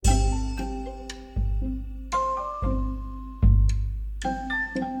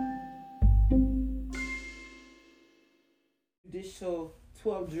initial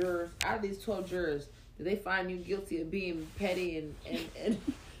 12 jurors, out of these 12 jurors, did they find you guilty of being petty and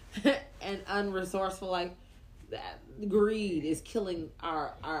and unresourceful? Like, that greed is killing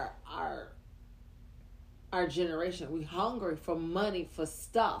our generation. We hungry for money, for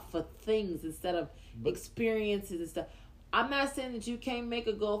stuff, for things instead of experiences and stuff. I'm not saying that you can't make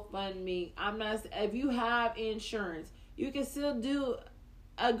a GoFundMe. If you have insurance, you can still do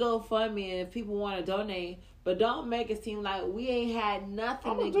a GoFundMe if people want to donate, but don't make it seem like we ain't had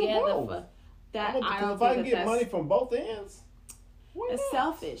nothing together for that. If I can get money from both ends, it's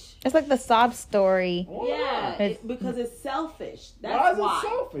selfish. It's like the sob story. Yeah, because it's selfish. That's why is it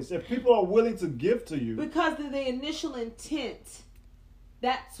selfish? If people are willing to give to you, because of the initial intent.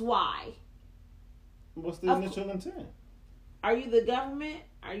 That's why. What's the initial intent? Are you the government?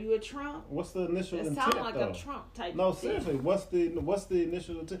 Are you a Trump? What's the initial intent? It sounds like a Trump type. No, seriously. What's the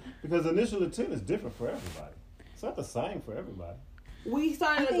initial intent? Because the initial intent is different for everybody. It's not the same for everybody. We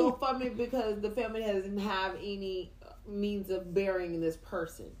started to GoFundMe because the family doesn't have any means of burying this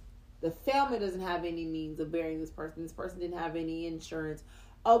person. The family doesn't have any means of burying this person. This person didn't have any insurance.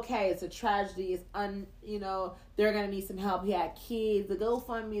 Okay, it's a tragedy. It's they're gonna need some help. He had kids. The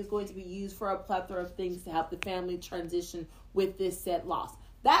GoFundMe is going to be used for a plethora of things to help the family transition with this said loss.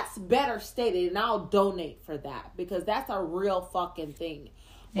 That's better stated, and I'll donate for that because that's a real fucking thing.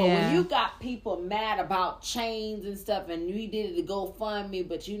 But when you got people mad about chains and stuff, and we did it to GoFundMe,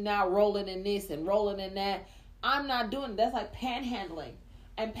 but you now rolling in this and rolling in that, I'm not doing it. That's like panhandling.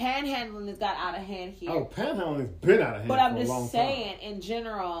 And panhandling has got out of hand here. Oh, panhandling has been out of hand for a long time. But I'm just saying, in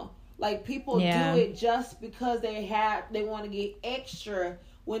general, like, people do it just because they want to get extra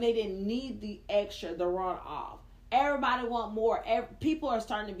when they didn't need the extra to run off. Everybody want more. People are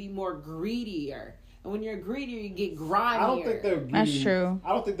starting to be more greedier. And when you're greedier, you get grimier. I don't think they're getting, that's true.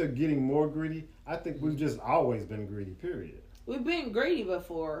 I don't think they're getting more greedy. I think we've just always been greedy, period. We've been greedy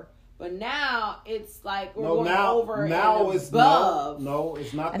before. But now it's like we're going over now and it's above. No,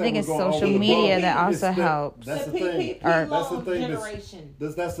 it's not. I think it's social media that also helps. That's the thing. That's the thing.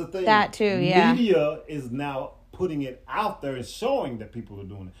 That's the thing. That too, yeah. Media is now putting it out there and showing that people are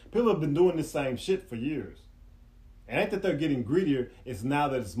doing it. People have been doing the same shit for years. It ain't that they're getting greedier. It's now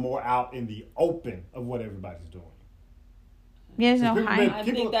that it's more out in the open of what everybody's doing. Yeah, there's no hiding. I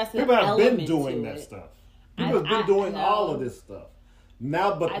think that's people have been doing that stuff. People have been doing all of this stuff.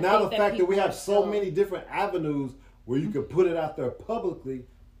 Now the fact that we have so many different avenues where you can put it out there publicly,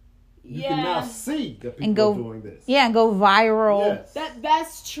 you can now see that people are doing this. Yeah, and go viral. Yes.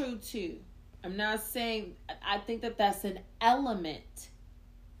 That's true too. I'm not saying. I think that's an element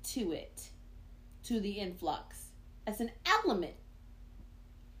to it, to the influx. That's an element.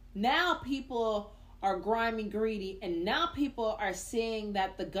 Now people are grimy, greedy, and now people are seeing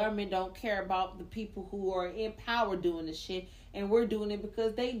that the government don't care about the people who are in power doing the shit. And we're doing it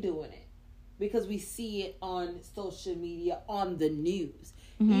because they doing it. Because we see it on social media, on the news.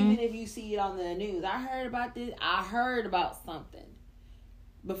 Mm-hmm. Even if you see it on the news. I heard about this. I heard about something.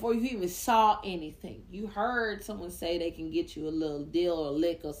 Before you even saw anything. You heard someone say they can get you a little deal or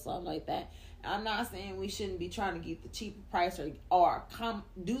lick or something like that. I'm not saying we shouldn't be trying to get the cheaper price or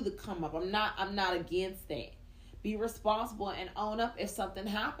do the come up. I'm not against that. Be responsible and own up if something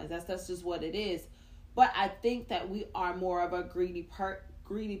happens. That's just what it is. But I think that we are more of a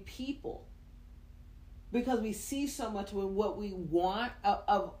greedy people because we see so much with what we want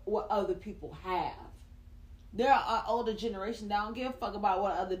of what other people have. There are older generation that don't give a fuck about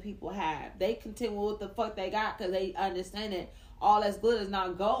what other people have. They continue with what the fuck they got because they understand that all that's good is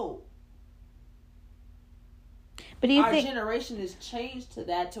not gold. But our generation has changed to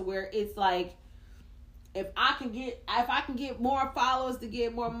that to where it's like, if I can get more followers to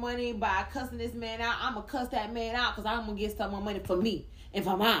get more money by cussing this man out, I'm gonna cuss that man out because I'm gonna get some more money for me and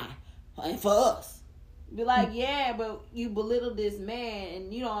for mine and for us. Be like, yeah, but you belittle this man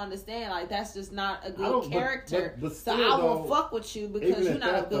and you don't understand. Like, that's just not a good character. But still, so I won't fuck with you because you're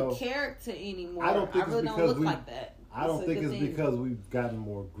not a good character anymore. I really don't look like that. I don't think it's because we've gotten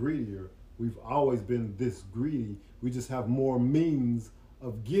more greedier. We've always been this greedy. We just have more means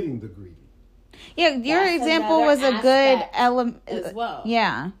of getting the greedy. Yeah, your example was a good element as well.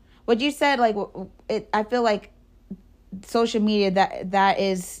 Yeah, what you said, like, I feel like social media that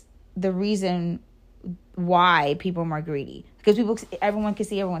is the reason why people are more greedy because everyone can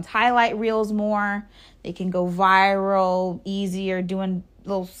see everyone's highlight reels more. They can go viral easier doing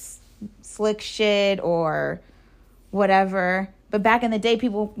little slick shit or whatever. But back in the day,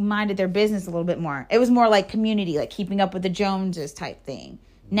 people minded their business a little bit more. It was more like community, like keeping up with the Joneses type thing.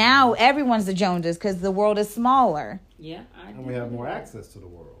 Now everyone's the Joneses because the world is smaller. Yeah, and we have more access to the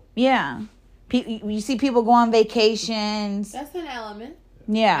world. Yeah, You see people go on vacations. That's an element.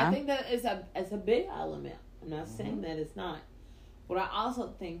 Yeah. I think that it's a big element. I'm not saying that it's not. But I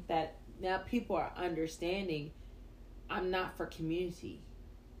also think that now people are understanding I'm not for community.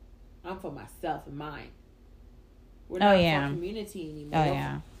 I'm for myself and mine. We're not for community anymore. Oh,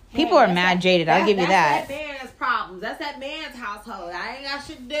 yeah. People are mad jaded. I'll give you that. That's that man's problems. That's that man's household. I ain't got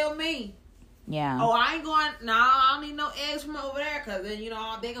shit to do with me. Yeah. Oh, I ain't going, I don't need no eggs from over there because then,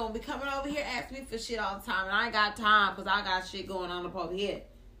 they going to be coming over here asking me for shit all the time. And I ain't got time because I got shit going on up over here.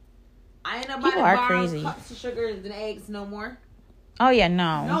 I ain't nobody borrowing cups of sugar and eggs no more. Oh, yeah,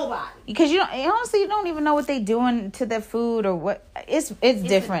 no. Nobody. Because honestly, you don't even know what they doing to their food or what. It's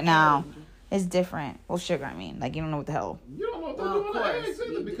different now. It's different. Well, sugar, I mean. Like, you don't know what the hell. You don't know what they're doing with the eggs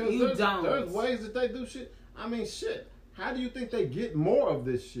either because there's ways that they do shit. I mean, shit. How do you think they get more of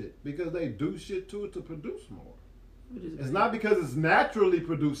this shit? Because they do shit to it to produce more. It's not because it's naturally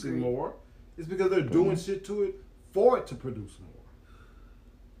producing more. It's because they're doing shit to it for it to produce more.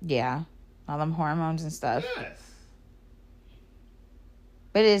 Yeah. All them hormones and stuff. Yes.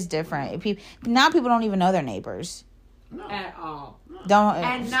 But it is different. Now people don't even know their neighbors. No. At all. No.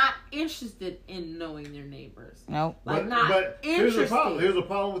 And not interested in knowing their neighbors. Nope. Like but interested. Here's a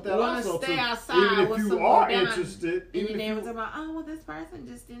problem with that also. Stay too. Outside even if you are interested, and your neighbors are like, oh, well, this person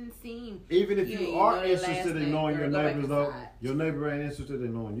just didn't seem. Even if you are interested in knowing your neighbors, though, your neighbor ain't interested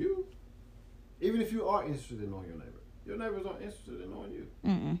in knowing you. Even if you are interested in knowing your neighbors aren't interested in knowing you.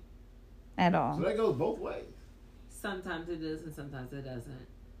 Mm-mm. At all. So that goes both ways. Sometimes it does and sometimes it doesn't.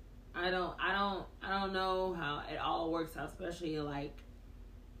 I don't know how it all works out, especially like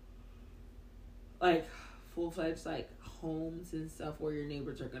full-fledged like homes and stuff where your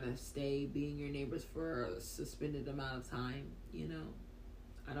neighbors are gonna stay being your neighbors for a suspended amount of time.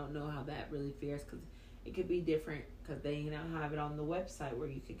 I don't know how that really fares because it could be different because they now have it on the website where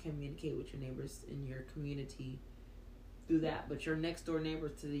you can communicate with your neighbors in your community through that, but your next door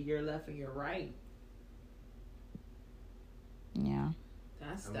neighbors to your left and your right. Yeah.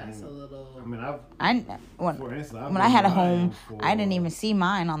 That's a little. I mean, when I had a home, I didn't even see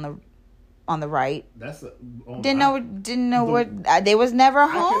mine on the right. Didn't know what they was never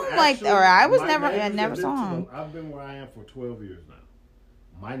home I never saw him. I've been where I am for 12 years now.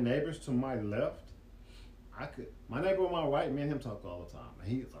 My neighbors to my left, my neighbor on my right, me and him talk all the time.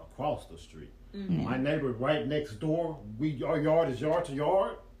 He's across the street. Mm-hmm. My neighbor right next door, our yard is yard to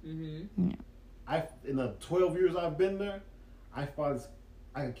yard. Mm-hmm. Yeah. In the 12 years I've been there, I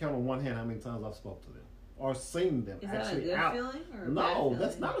can count on one hand how many times I've spoke to them or seen them. Is that a good feeling or a bad No, feeling?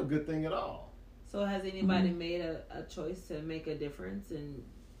 That's not a good thing at all. So has anybody made a choice to make a difference in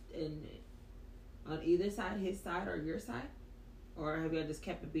on either side, his side or your side? Or have you just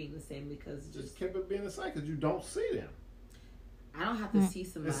kept it being the same because just kept it being the same because you don't see them? I don't have to see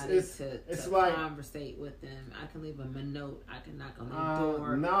somebody to conversate with them. I can leave them a note. I can knock on their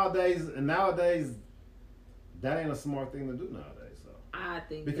door. Nowadays, that ain't a smart thing to do nowadays. So I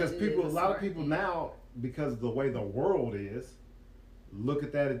think because a lot of people now, because the way the world is, look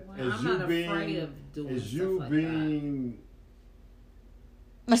at that as you being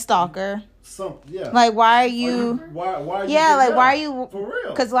a stalker. Yeah. Like, why are you? Why are you? Yeah, like, why are you? For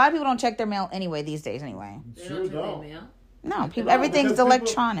real? Because a lot of people don't check their mail anyway these days. Anyway. They don't check their mail. No, everything's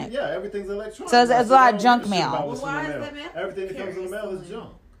electronic. Yeah, everything's electronic. So there's a lot of junk mail. Well, why is that mail? Everything that comes in the mail is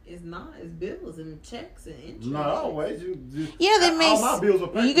junk. It's not. It's bills and checks and interest. Not always. Yeah, they may. All my bills are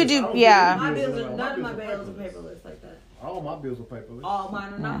paperless. You could do. None of my bills are paperless like that. All my bills are paperless. All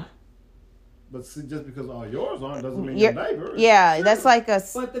mine are not. But see, just because all yours aren't doesn't mean your neighbor. Yeah, sure. That's like a.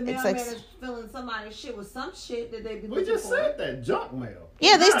 But the mailman is filling somebody's shit with some shit that they be. We just said that junk mail.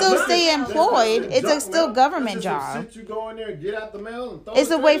 Yeah, they still stay employed. It's still government job. Shit you go in there and get out the mail and throw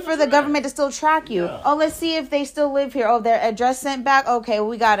it's a way for the government to still track you. Yeah. Oh, let's see if they still live here. Oh, their address sent back. Okay,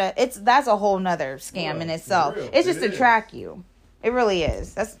 we gotta. That's a whole nother scam in itself. It's just to track you. It really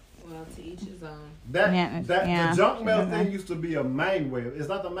is. That's. Well, to each his own. The junk mail thing used to be a main way. It's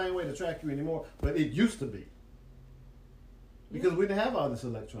not the main way to track you anymore, but it used to be. Because we didn't have all this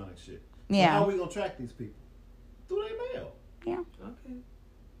electronic shit. So how are we gonna track these people? Through their mail. Yeah. Okay.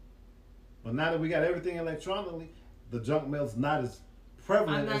 But now that we got everything electronically, the junk mail's not as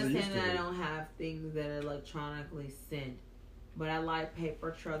prevalent as it used to be. I'm not saying that I don't have things that are electronically sent, but I like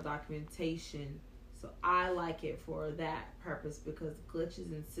paper trail documentation. So I like it for that purpose because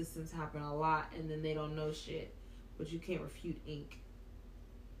glitches in systems happen a lot and then they don't know shit. But you can't refute ink.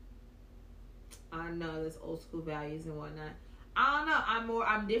 I know there's old school values and whatnot. I don't know.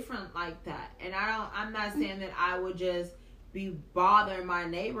 I'm different like that. And I'm not saying that I would just be bothering my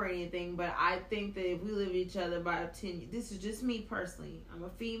neighbor or anything, but I think that if we live with each other about 10 years, this is just me personally. I'm a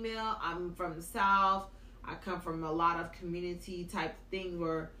female. I'm from the South. I come from a lot of community type things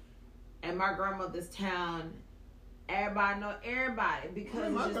where at my grandmother's town, everybody know everybody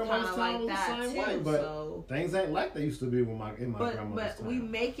because it's just kind of like that too. Way, but so things ain't like they used to be in my grandmother's town. But we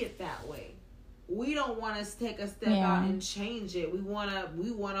make it that way. We don't want to take a step out and change it. We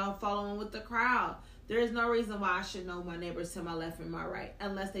wanna follow in with the crowd. There is no reason why I should know my neighbors to my left and my right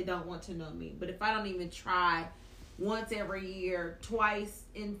unless they don't want to know me. But if I don't even try once every year, twice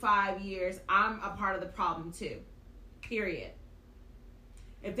in 5 years, I'm a part of the problem too. Period.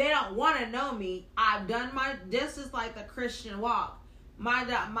 If they don't want to know me, I've done just as like the Christian walk. My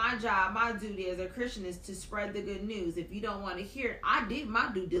job, my duty as a Christian is to spread the good news. If you don't want to hear it, I did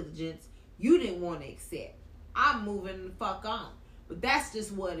my due diligence. You didn't want to accept. I'm moving the fuck on. But that's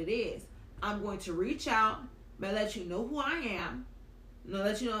just what it is. I'm going to reach out, but let you know who I am.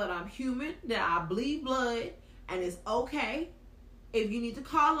 Let you know that I'm human, that I bleed blood, and it's okay if you need to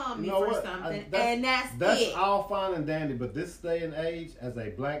call on me for something. That's it. That's all fine and dandy, but this day and age, as a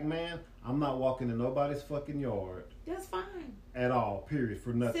black man, I'm not walking in nobody's fucking yard. That's fine. At all, period,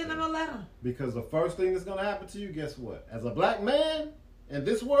 for nothing. Send them a letter. Because the first thing that's going to happen to you, guess what? As a black man in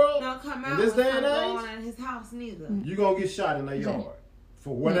this world, in this day and age, in his house neither. You're going to get shot in their yard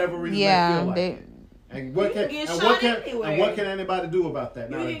for whatever reason they feel like it. And what can anybody do about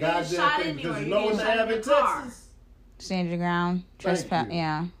that? Not a goddamn thing, because you know what they have in Texas? Stand your ground. Trespass.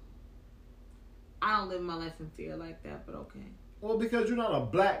 Yeah. I don't live my life in fear like that, but okay. Well, because you're not a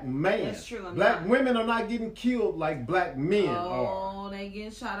black man. That's true. Black women are not getting killed like black men are. Oh, they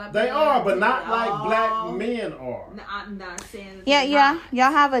getting shot up. They are, but not like black men are. No, I'm not saying. Yeah.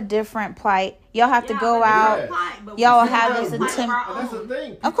 Y'all have a different plight. Y'all have to go out. Y'all have this attempt. That's the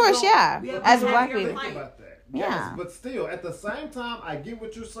thing. Of course, yeah. As black people. Think about that. Yes, but still, at the same time, I get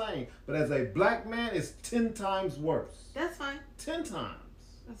what you're saying. But as a black man, it's 10 times worse. That's fine. 10 times.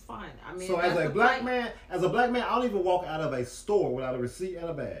 That's fine. I mean, so as a black man, I don't even walk out of a store without a receipt and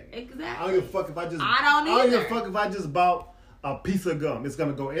a bag. Exactly. I don't give a fuck if I just. I don't give a fuck if I just bought a piece of gum. It's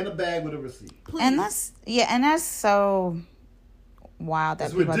gonna go in a bag with a receipt. Please. And that's so wild that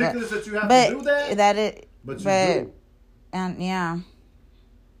it's people ridiculous that you have to do that. But you do. And yeah.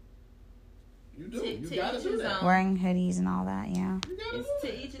 You do. You gotta do that. Wearing hoodies and all that. Yeah. It's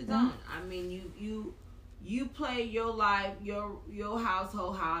to each his own. I mean, you play your life, your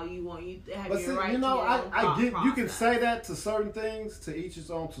household how you want. You have but your see, right. You know, I get process. You can say that to certain things, to each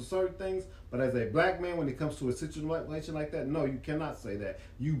his own to certain things. But as a black man, when it comes to a situation like that, no, you cannot say that.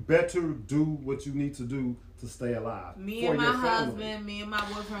 You better do what you need to do to stay alive. Me and my husband, me and my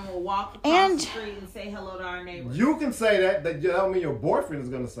boyfriend will walk across the street and say hello to our neighbors. You can say that. That don't mean your boyfriend is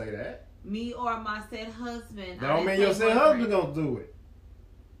going to say that. Me or my said husband. That don't mean your said husband going to do it.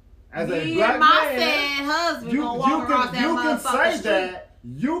 As me a black and my man, said husband gonna walk across that motherfucking street.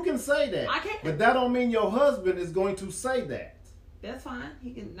 You can say that. I can't. But that don't mean your husband is going to say that. That's fine.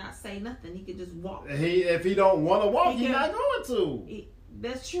 He can not say nothing. He can just walk. If he don't want to walk, he's not going to.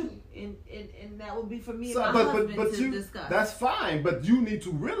 That's true, and that would be for me and my husband to discuss. That's fine, but you need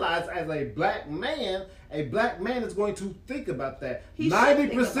to realize, as a black man is going to think about that.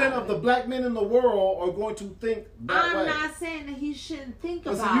 90% of the black men in the world are going to think that way. I'm not saying that he shouldn't think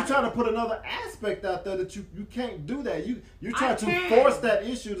about it. So you try to put another aspect out there that you can't do that. You try to force that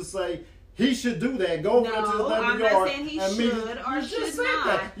issue to say, he should do that. Go over to the neighbor's yard. I'm not saying he should or should not.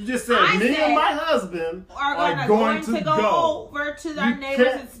 That. You just said me and my husband are going to go over to our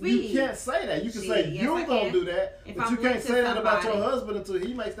neighbors and speak. You can't say that. You can say you're going to do that, but you can't say that about your husband until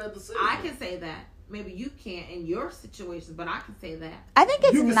he makes that decision. I can say that. Maybe you can't in your situation, but I can say that. I think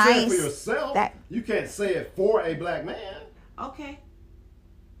it's nice. You can say it for yourself. You can't say it for a black man. Okay.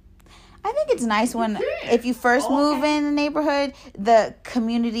 I think it's nice when, if you first move in the neighborhood, the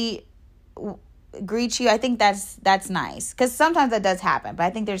community greet you. I think that's nice, because sometimes that does happen, but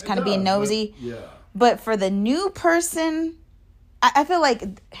I think there's kind of being nosy. But for the new person, I feel like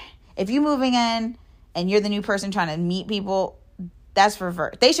if you're moving in and you're the new person trying to meet people, that's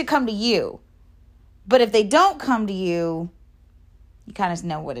reverse. They should come to you. But if they don't come to you, you kind of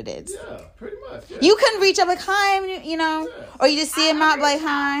know what it is. Yeah, pretty much. Yeah. You can reach up like, hi, you know, or you just see them out like,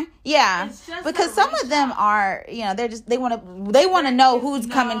 hi. Yeah, because some of them are, you know, they want to know who's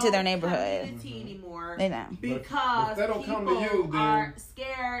coming to their neighborhood. Anymore, they know, because if they don't come to you, then are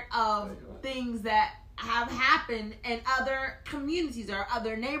scared of things that have happened in other communities or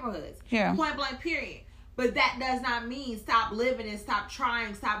other neighborhoods. Yeah. Point blank. Period. But that does not mean stop living and stop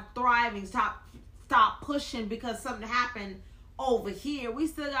trying, stop thriving, stop pushing because something happened over here. We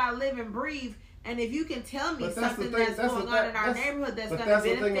still gotta live and breathe And if you can tell me something that's going on in our neighborhood that's going to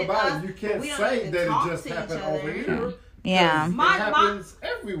benefit the thing about us, it. You can't say that it just happened over here. Yeah. It happens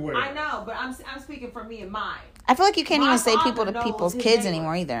everywhere. I know, but I'm speaking for me and mine. I feel like you can't even say people to people's kids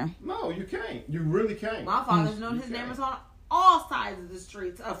anymore either. No, you can't. You really can't. My father's known his neighbors on all sides of the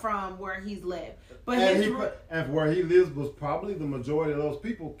streets from where he's lived. But and where he lives was probably the majority of those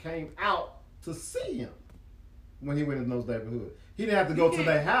people came out to see him when he went in those neighborhoods. He didn't have to go to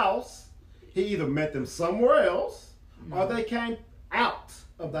their house. He either met them somewhere else or they came out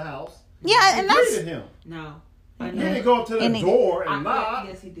of the house. Yeah, and that's him. No. He didn't go up to the door and knock.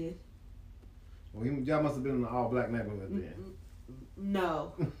 Yes, he did. Well, y'all must have been in an all-black neighborhood then.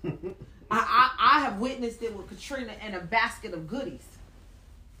 No. I have witnessed it with Katrina and a basket of goodies.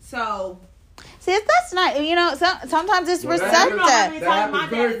 So... See, that's not, sometimes it's receptive. That happens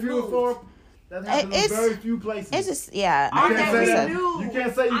very few places. It's just, yeah. You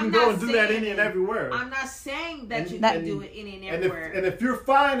can't say you can go and do that any and everywhere. I'm not saying that you can do it any and everywhere. And if you're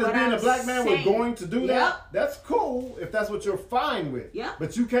fine as being a black man with going to do that, that's cool if that's what you're fine with. Yep.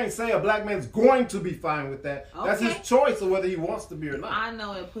 But you can't say a black man's going to be fine with that. Okay. That's his choice of whether he wants to be or not. I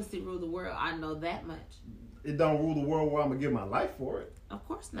know that pussy rule the world. I know that much. It don't rule the world where I'm going to give my life for it. Of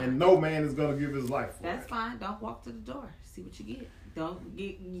course not. And no man is going to give his life for That's it. fine. Don't walk to the door. See what you get.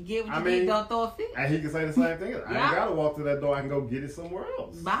 You get what you get. Don't throw a fit. And he can say the same thing. I ain't got to walk to that door. I can go get it somewhere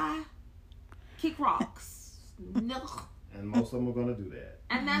else. Bye. Kick rocks. No. And most of them are going to do that.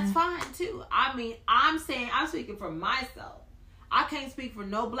 And that's fine, too. I'm speaking for myself. I can't speak for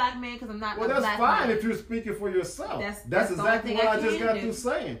no black man because I'm not no black man. Well, that's fine if you're speaking for yourself. That's exactly what I just got through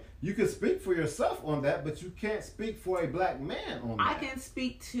saying. You can speak for yourself on that, but you can't speak for a black man on that. I can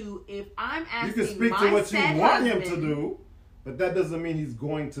speak to, if I'm asking you can speak to what you want him to do, but that doesn't mean he's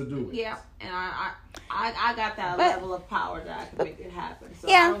going to do it. Yeah, and I got that level of power that I can make it happen. So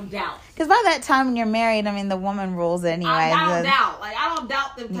I don't doubt. Because by that time when you're married, the woman rules anyway. I don't doubt. I don't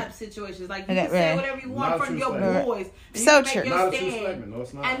doubt them type of situations. Like, you can say whatever you want from your boys. So true. Not a true statement. No,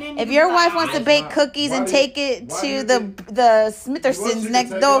 it's not. And if your wife wants to bake cookies and take it to the Smithersons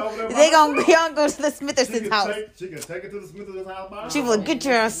next door, y'all go to the Smithersons house. She can take it to the Smithersons house. She will get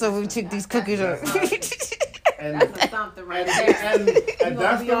your ass so we took these cookies up. That's something right there. And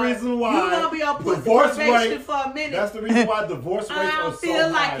that's the reason why you're gonna be on divorce rate for a minute. That's the reason why divorce rates are so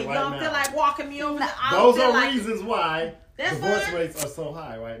high right now. You don't feel like walking me over. Those are reasons why divorce rates are so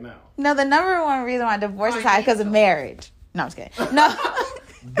high right now. No, the number one reason why divorce is high because of marriage. No, I'm just kidding. No.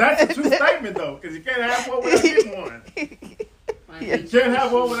 That's a true statement though, because you can't have one without getting one. You can't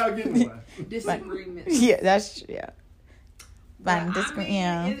have one without getting one. Disagreements. Yeah, that's true. Yeah.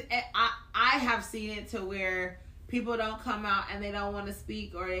 I have seen it to where people don't come out and they don't want to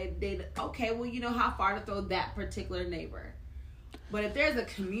speak, or they okay, well, you know how far to throw that particular neighbor. But if there's a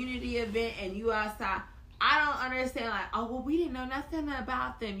community event and you outside, I don't understand, like, oh, well, we didn't know nothing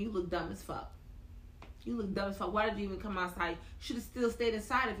about them. You look dumb as fuck. Why did you even come outside? You should have still stayed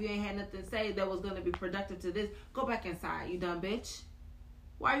inside if you ain't had nothing to say that was going to be productive to this. Go back inside, you dumb bitch.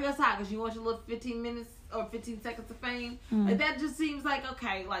 Why are you outside? Because you want your little 15 minutes or 15 seconds of fame? Like, that just seems like,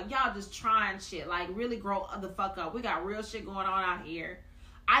 okay, like, y'all just trying shit. Like, really grow the fuck up. We got real shit going on out here.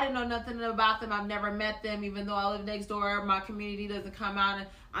 I didn't know nothing about them. I've never met them, even though I live next door. My community doesn't come out. And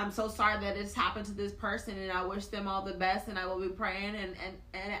I'm so sorry that it's happened to this person, and I wish them all the best, and I will be praying,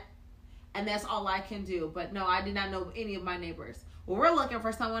 and that's all I can do. But no, I did not know any of my neighbors. Well, we're looking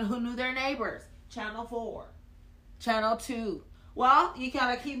for someone who knew their neighbors. Channel 4. Channel 2. Well, you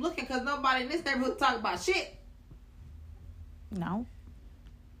gotta keep looking because nobody in this neighborhood talk about shit. No.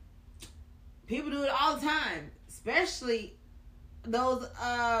 People do it all the time, especially those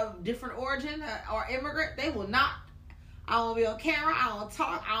of different origin or immigrant. They will not. I won't be on camera. I don't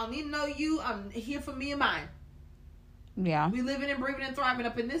talk. I don't need to know you. I'm here for me and mine. Yeah. We living and breathing and thriving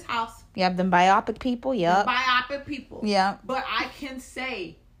up in this house. You have them biopic people. Yep. Biopic people. Yeah. But I can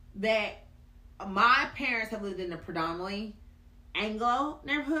say that my parents have lived in a predominantly Anglo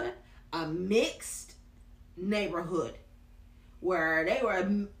neighborhood, a mixed neighborhood where they were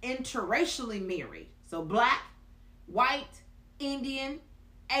interracially married. So black, white, Indian,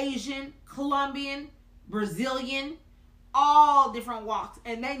 Asian, Colombian, Brazilian, all different walks.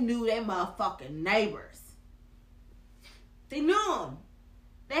 And they knew their motherfucking neighbors. They knew them.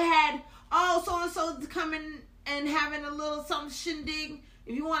 They had, so-and-so coming and having a little something shindig.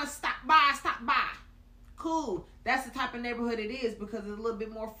 If you want to stop by, stop by. Cool. That's the type of neighborhood it is because it's a little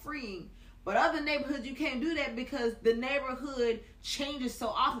bit more freeing. But other neighborhoods, you can't do that because the neighborhood changes so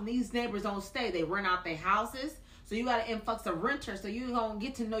often. These neighbors don't stay. They rent out their houses. So you got an influx of renters. So you don't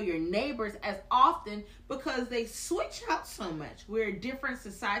get to know your neighbors as often because they switch out so much. We're a different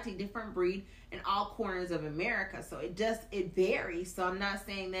society, different breed in all corners of America. So it varies. So I'm not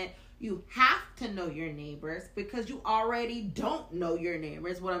saying that you have to know your neighbors because you already don't know your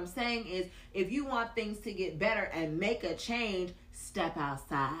neighbors. What I'm saying is if you want things to get better and make a change, step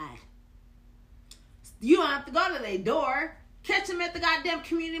outside. You don't have to go to their door. Catch them at the goddamn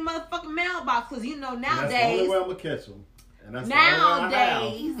community motherfucking mailbox because you know nowadays. That's the only way I'm going to catch them. And that's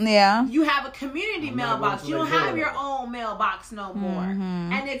nowadays, you have a community mailbox. You don't have your own mailbox no more.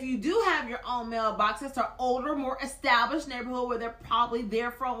 Mm-hmm. And if you do have your own mailbox, it's an older, more established neighborhood where they're probably there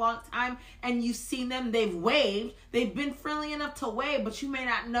for a long time and you've seen them, they've waved. They've been friendly enough to wave, but you may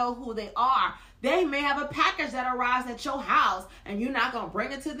not know who they are. They may have a package that arrives at your house and you're not going to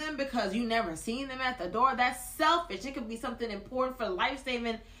bring it to them because you never seen them at the door. That's selfish. It could be something important for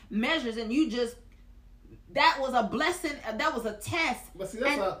life-saving measures and you just... That was a blessing. That was a test. But see,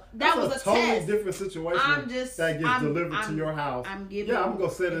 that's a totally different situation that gets delivered to your house. I'm going to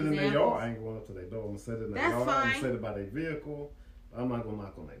set it in their yard. I ain't going up to their door. I'm going to set it in their yard. I'm going to set it by their vehicle. I'm not going to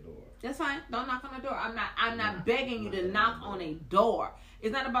knock on their door. That's fine. Don't knock on the door. I'm not begging you to knock on a door.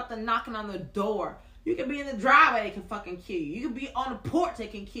 It's not about the knocking on the door. You can be in the driveway, they can fucking kill you. You can be on the porch, they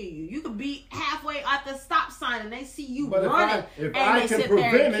can kill you. You can be halfway at the stop sign and they see you running. If I can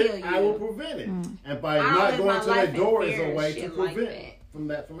prevent it, I will prevent it. And by not going to their door is a way to prevent from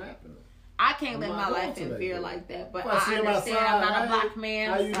happening. I can't live my life in fear like that. But I understand I'm not a black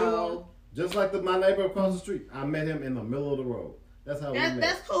man, so... Just like my neighbor across the street. I met him in the middle of the road. That's how we met.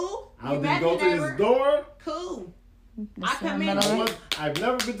 That's cool. I didn't go to his door. Cool. I come in. I've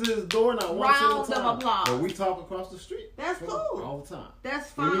never been to his door, not once in a time. But we talk across the street. That's cool. All the time.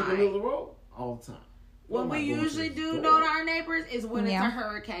 That's fine. We meet in the middle of the road all the time. What we usually do know to our neighbors is when it's a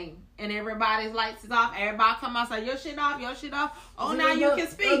hurricane and everybody's lights is off. Everybody come outside. Your shit off. Your shit off. Oh, now you can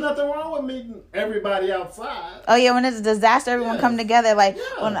speak. There's nothing wrong with meeting everybody outside. Oh yeah, when it's a disaster, everyone come together. Like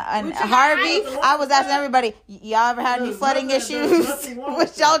when Harvey, I was asking everybody, y'all ever had any flooding issues?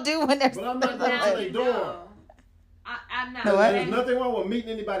 What y'all do when there's? But I'm not going to their door. I'm not. There's nothing wrong with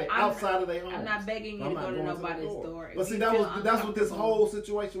meeting anybody outside of their home. I'm not begging you to go to nobody's door. But see, that's what this whole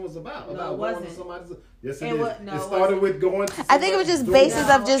situation was about. No, it wasn't. Going to somebody's. Yes, it is. It started with going to. I think it was just basis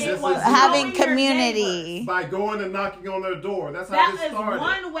of just having community by going and knocking on their door. That's how this started.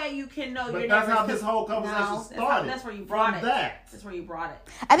 That is one way you can know your neighbors. That's how this whole conversation started. That's where you brought it. That's where you brought it.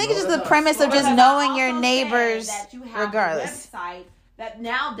 I think it's just the premise of just knowing your neighbors, regardless. That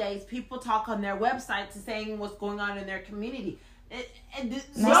nowadays people talk on their websites and saying what's going on in their community. Maybe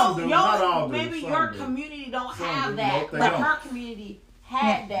your community don't have that, but her community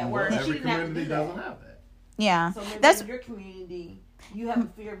had that. Where every community doesn't have that. Yeah, so maybe in your community, you have a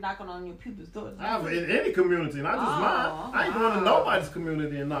fear of knocking on your people's doors. I have in any community, not just mine. I ain't going to nobody's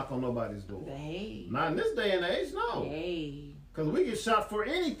community and knock on nobody's door. Hey. Not in this day and age, no. Hey. Because we get shot for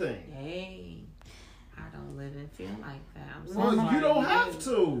anything. Hey. I don't live in fear like that. You don't have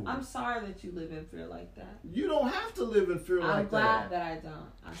to. I'm sorry that you live in fear like that. You don't have to live in fear like that. I'm glad that I don't.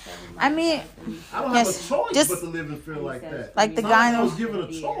 I mean, I don't have a choice but to live in fear like that. Like the guy I was given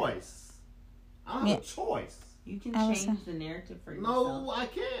a choice. I don't have a choice. You can change the narrative for yourself. No, I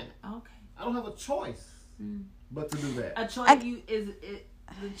can't. Okay. I don't have a choice but to do that. A choice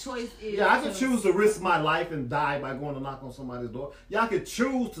the choice is... Yeah, I could choose to risk my life and die by going to knock on somebody's door. Yeah, I could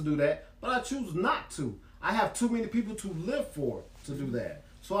choose to do that, but I choose not to. I have too many people to live for to do that.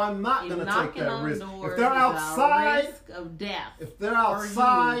 So I'm not going to take that risk. If they're outside, risk of death. If they're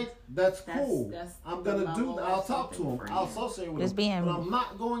outside, that's cool. I'm going to do that. I'll talk to them. I'll associate with them. But I'm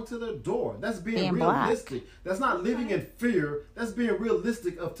not going to their door. That's being realistic. Black. That's not living in fear. That's being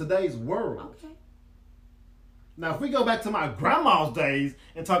realistic of today's world. Okay. Now, if we go back to my grandma's days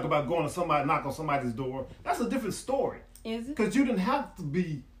and talk about going to knock on somebody's door, that's a different story. Is it? Because you didn't have to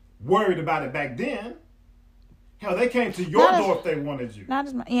be worried about it back then. Hell, they came to your door if they wanted you. Not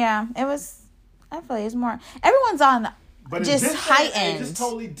as much. Yeah, it was. I feel like it's more. Everyone's on. But just heightened. It's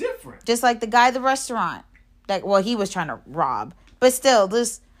totally different. Just like the guy at the restaurant. He was trying to rob, but still,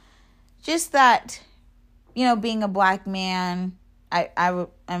 just that, being a black man. I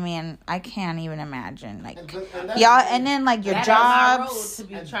mean, I can't even imagine and then your jobs. To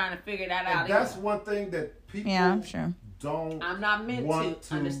be trying to figure that out. That's one thing that people don't. I'm not meant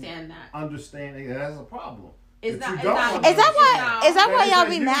to understand that. Understanding that's a problem. Is that why y'all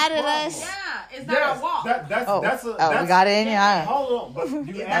be mad at us? Yeah, it's not a walk. That's we got it in your Hold on,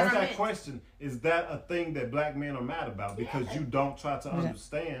 but you asked that question. Is that a thing that black men are mad about because you don't try to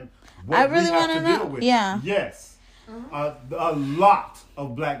understand what I really we have to deal with? Yeah. Yes. A lot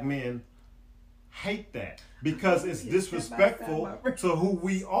of black men hate that because it's disrespectful to who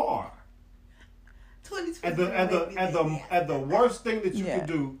we are. And the worst thing that you can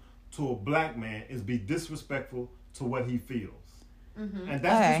do to a black man is be disrespectful to what he feels. And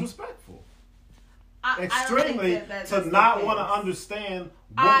that's disrespectful. Extremely to not want to understand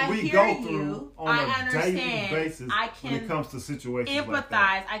what we go through on a daily basis when it comes to situations like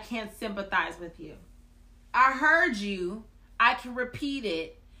that. I can't sympathize with you. I heard you. I can repeat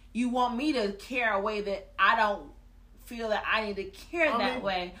it. You want me to care a way that I don't feel that I need to care that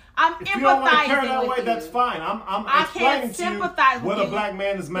way. I'm empathizing with you. If you don't want to care that way, that's fine. I'm explaining to you what a black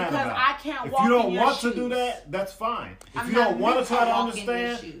man is mad about. I can't if walk you don't in your want shoes. to do that, that's fine. If you don't want to try to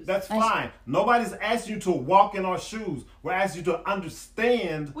understand, that's fine. Nobody's asking you to walk in our shoes. We're asking you to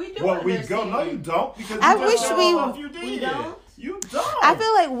understand what we go. No, you don't. Because I wish we don't. You don't. I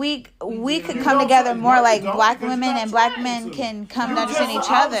feel like we could come together more like black women and black men can come to understand each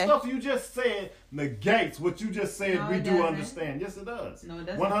other. The stuff you just said negates what you just said. No, we do understand. Yes, it does. No, it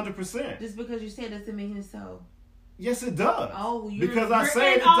doesn't. 100%. Just because you say it doesn't mean it's so. Yes, it does. Oh, because I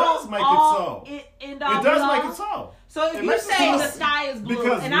said it does make it so. It does make it so. So if you say the sky is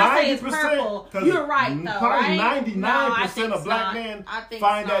blue and I say it's purple, you're right though, probably right? 99% of black men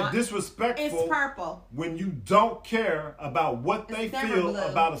find that disrespectful. It's purple. When you don't care about what they feel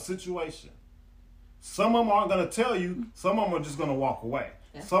about a situation. Some of them aren't going to tell you. Some of them are just going to walk away.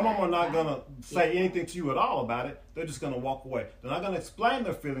 Some of them are not going to say anything to you at all about it. They're just going to walk away. They're not going to explain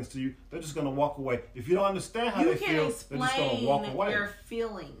their feelings to you. They're just going to walk away. If you don't understand how they feel, they're just going to walk away. Your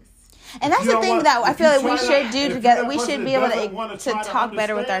feelings. And that's the thing that I feel like we should do together. We should be able to talk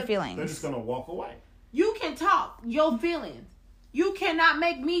better with our feelings. They're just going to walk away. You can talk your feelings. You cannot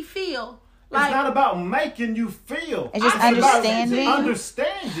make me feel. It's not about making you feel. It's just understanding.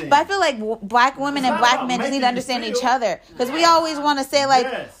 Understanding. But I feel like black women and black men just need to understand each other. Because we always want to say like,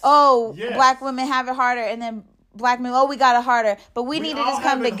 black women have it harder. And then black men, we got it harder. But we need to just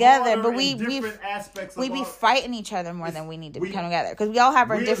come together. But we be fighting each other more than we need to come together. Because we all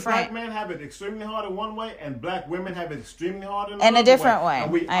have our different. Black men have it extremely hard in one way. And black women have it extremely hard in a different way.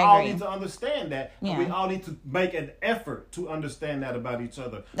 And we all need to understand that. Yeah. And we all need to make an effort to understand that about each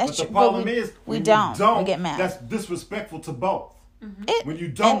other. But the problem is, we don't. We get mad. That's disrespectful to both. When you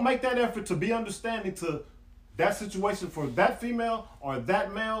don't make that effort to be understanding to that situation for that female or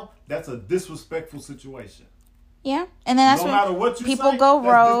that male, that's a disrespectful situation. Yeah, and then that's when people go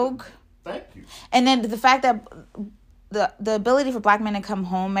rogue. Thank you. And then the fact that the ability for black men to come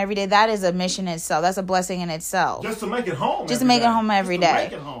home every day, that is a mission in itself. That's a blessing in itself. Just to make it home. Just to make it home every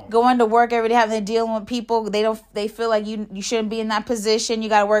day. Going to work every day, having to deal with people. They feel like you shouldn't be in that position. You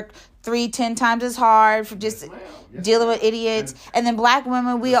got to work 3-10 times as hard for just dealing with idiots. And then black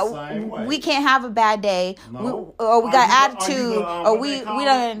women, we can't have a bad day. No. We got attitude, or we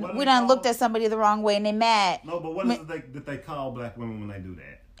done looked at somebody the wrong way and they mad. No, but what is it that they call black women when they do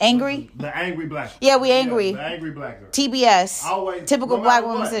that? Angry? The angry black. Yeah, we angry. Yeah, the angry black girl. TBS. Always, typical black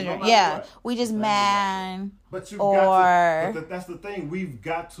woman syndrome. Yeah. We just mad. But that's the thing. We've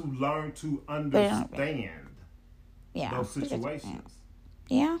got to learn to understand those situations.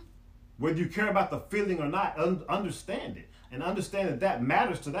 Yeah. Whether you care about the feeling or not, understand it. And understand that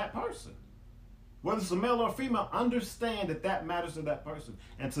matters to that person. Whether it's a male or a female, understand that matters to that person.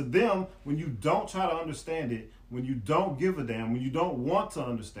 And to them, when you don't try to understand it, when you don't give a damn, when you don't want to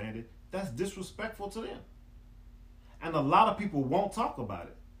understand it, that's disrespectful to them. And a lot of people won't talk about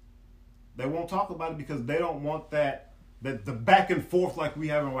it. They won't talk about it because they don't want the back and forth like we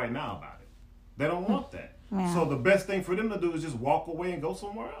having right now about it. They don't want that. Yeah. So the best thing for them to do is just walk away and go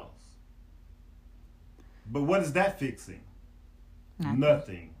somewhere else. But what is that fixing?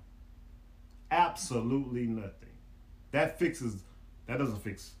 Nothing. Absolutely nothing. That doesn't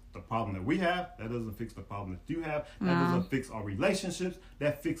fix the problem that we have. That doesn't fix the problem that you have. That doesn't fix our relationships.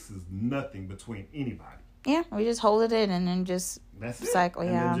 That fixes nothing between anybody. Yeah, we just hold it in and then just cycle.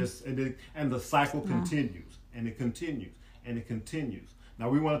 And the cycle continues and it continues and it continues. Now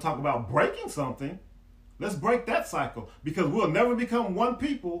we want to talk about breaking something. Let's break that cycle because we'll never become one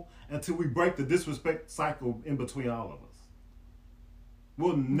people until we break the disrespect cycle in between all of us.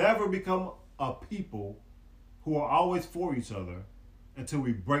 We'll never become a people who are always for each other until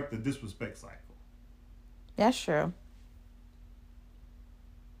we break the disrespect cycle. That's true.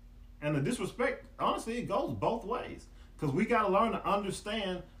 And the disrespect, honestly, it goes both ways. Because we got to learn to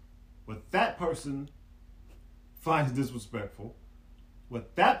understand what that person finds disrespectful,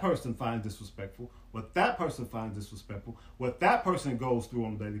 what that person finds disrespectful, what that person finds disrespectful, what that person goes through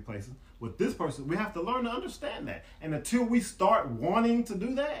on a daily basis, with this person, we have to learn to understand that. And until we start wanting to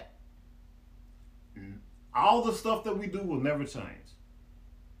do that, all the stuff that we do will never change.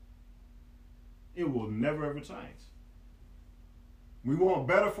 It will never ever change. We want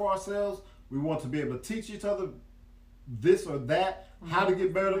better for ourselves. We want to be able to teach each other this or that, how to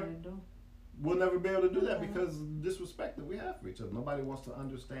get better. We'll never be able to do that because of the disrespect that we have for each other. Nobody wants to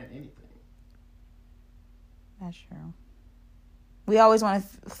understand anything. That's true. We always want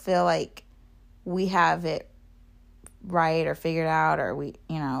to feel like we have it right or figured out, or we,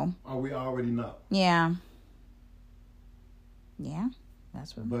 or we already know. Yeah. Yeah.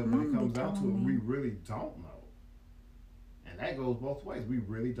 That's what. But when it comes down to it, we really don't know. And that goes both ways. We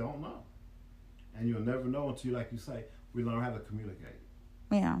really don't know. And you'll never know until, like you say, we learn how to communicate.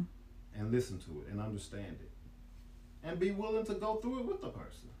 Yeah. And listen to it and understand it. And be willing to go through it with the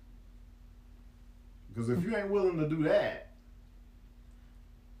person. Because if you ain't willing to do that,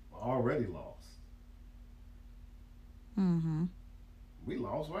 we're already lost. Mm-hmm. We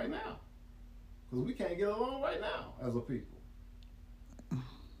lost right now. Because we can't get along right now as a people.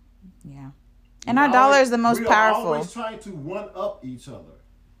 Yeah. And our dollar is the most powerful. We're always trying to one-up each other.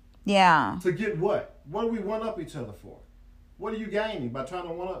 Yeah. To get what? What do we one-up each other for? What are you gaining by trying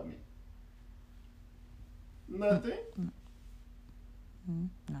to one-up me? Nothing.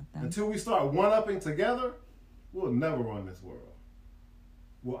 Nothing. Until we start one-upping together, we'll never run this world.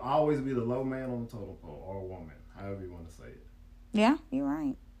 We'll always be the low man on the totem pole, or woman, however you want to say it. Yeah, you're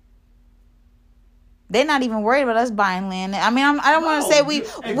right. They're not even worried about us buying land. I mean, I don't want to say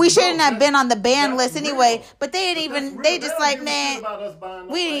we shouldn't have been on the ban list anyway. Real. But they ain't even. They just like, man,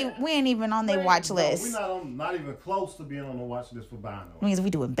 we ain't even on their watch list. We're not even close to being on the watch list for buying. Means we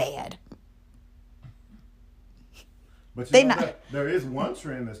doing bad. But there is one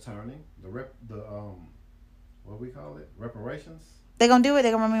trend that's turning. What do we call it? Reparations. They're gonna do it.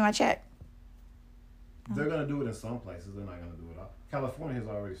 They're gonna run me my check. They're gonna do it in some places. They're not gonna do it all. California has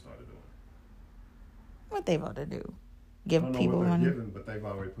already started doing it. What they about to do? Give people money? I don't know what they're giving, but they've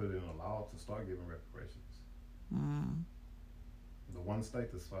already put it in a law to start giving reparations. The one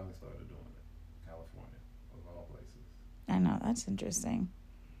state that's finally started doing it, California, of all places. I know, that's interesting.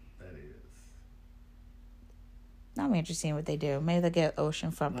 That is. That'll be interesting what they do. Maybe they'll get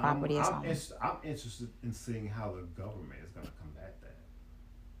oceanfront property or something. I'm interested in seeing how the government is going to combat that.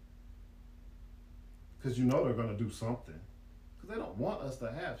 Because they're going to do something. Because they don't want us to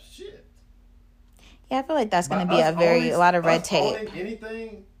have shit. Yeah, I feel like that's going to be a lot of red tape. Owning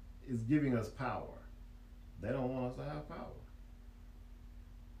anything is giving us power. They don't want us to have power.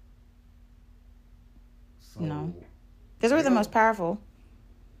 So, no. Because we're the most powerful.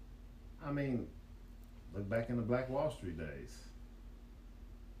 I mean, look back in the Black Wall Street days.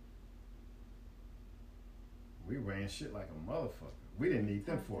 We ran shit like a motherfucker. We didn't need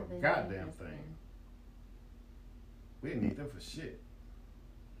them for a goddamn thing. We didn't need them for shit.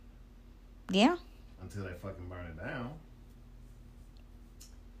 Yeah. Until they fucking burn it down.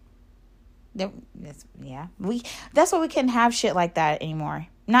 That's why we can't have shit like that anymore.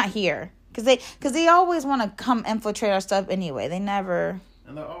 Not here. Because they always want to come infiltrate our stuff anyway. They never.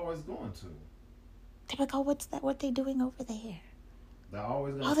 And they're always going to. They're like, oh, what's that? What they doing over there? They're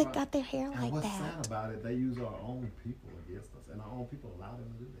always going to. Oh, they got their hair like that. And what's sad about it, they use our own people against us. And our own people allow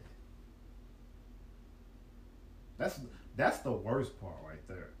them to do that. That's the worst part right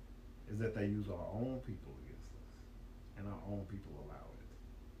there. Is that they use our own people against us. And our own people allow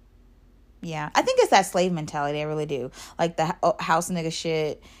it. Yeah. I think it's that slave mentality. I really do. Like the house nigga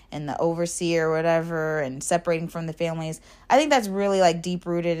shit and the overseer or whatever and separating from the families. I think that's really like deep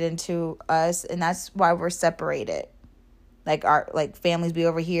rooted into us. And that's why we're separated. Like our families be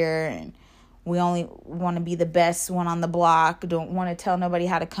over here and we only want to be the best one on the block. Don't want to tell nobody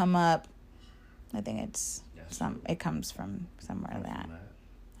how to come up. I think it comes from somewhere like that.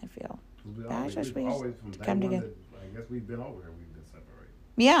 I feel. We always from day one that, I guess we've been over here. We've been separated.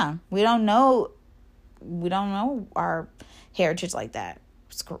 Yeah, we don't know our heritage like that.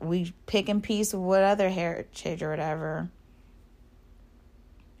 We pick and piece of what other heritage or whatever.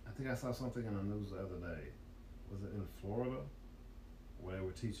 I think I saw something in the news the other day. Was it in Florida where they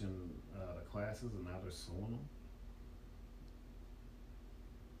were teaching the classes and now they're suing them?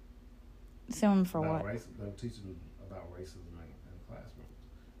 Suing for what? They were teaching about racism in classrooms.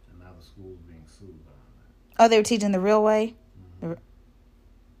 And now the school's being sued behind that. Oh, they were teaching the real way?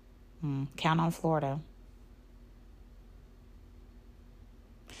 Mm-hmm. Count on Florida.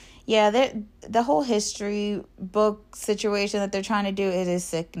 Yeah, the whole history book situation that they're trying to do, it is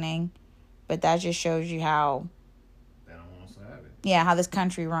sickening. But that just shows you how... They don't want us to have it. Yeah, how this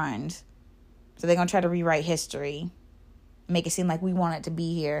country runs. So they're going to try to rewrite history. Make it seem like we want it to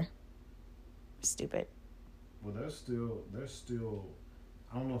be here. Stupid. Well, there's still...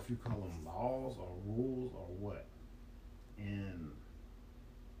 I don't know if you call them laws or rules or what in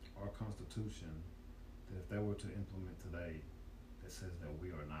our constitution that if they were to implement today that says that we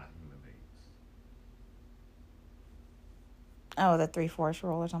are not human beings? Oh, the 3/4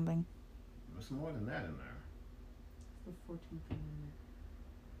 rule or something. There's more than that in there. The 14th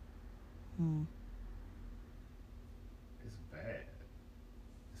Amendment. It's bad.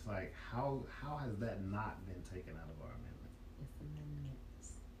 It's like, how has that not been taken out of our amendment? It's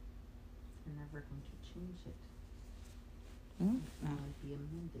amendments. We're never going to change it. Mm-hmm. It will be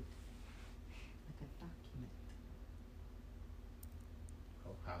amended. Like a document.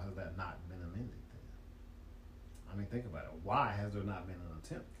 Oh, how has that not been amended then? I mean, think about it. Why has there not been an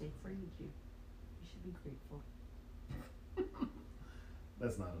attempt? They freed you. You should be grateful.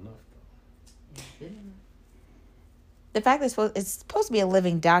 That's not enough, though. It's been enough. The fact that it's supposed to be a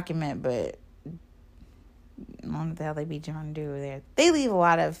living document, but I don't know what the hell they be trying to do there. They leave a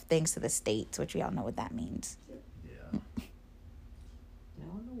lot of things to the states, which we all know what that means. Yeah.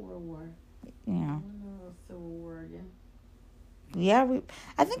 Now in the World War. Yeah. Now in the Civil War again. Yeah,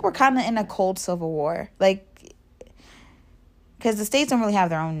 I think we're kind of in a cold civil war. Like, because the states don't really have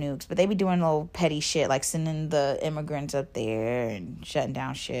their own nukes, but they be doing little petty shit, like sending the immigrants up there and shutting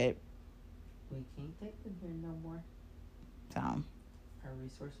down shit. We can't take them here no more. So, our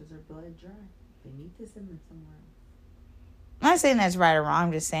resources are blood dry. They need to send them somewhere else. I'm not saying that's right or wrong.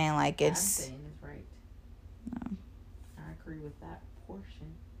 I'm just saying, like, I'm it's... saying it's right. No. I agree with that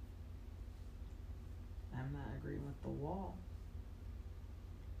portion. I'm not agreeing with the wall.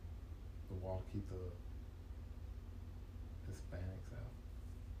 The wall keep the Hispanics out.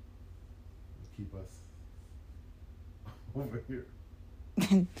 Keep us over here.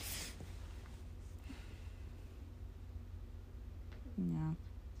 Yeah.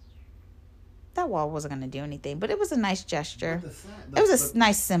 That wall wasn't going to do anything, but it was a nice gesture. It was a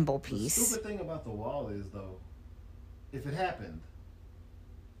nice symbol piece. The stupid thing about the wall is, though, if it happened,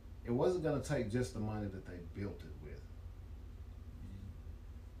 it wasn't going to take just the money that they built it with.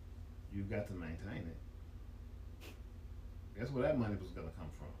 You've got to maintain it. Guess where that money was going to come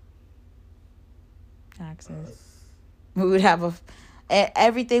from? Taxes. We would have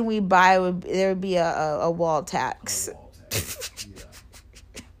everything we buy there would be a wall tax. A wall tax. Yeah.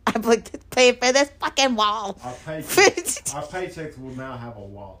 I'm like, pay for this fucking wall. Our paychecks will now have a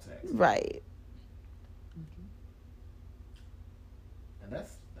wall tax. Right. Mm-hmm. And that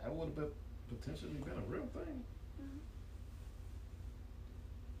would have potentially been a real thing. Mm-hmm.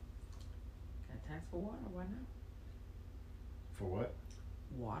 Got tax for water? Why not? For what?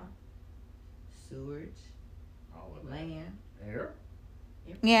 Water, sewage, All of that. land, Air?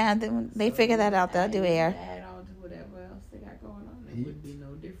 everything. Yeah, they figure that out. They'll do air. Add on to whatever else they got going on. It Heat. would be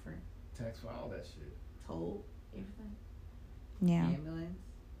no different. Tax for all that shit. Toll, everything. Yeah. Ambulance,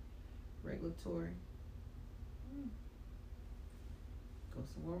 regulatory. Go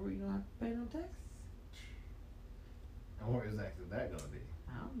somewhere where you don't have to pay no taxes. And where exactly is that going to be?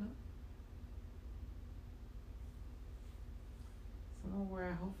 I don't know. Somewhere where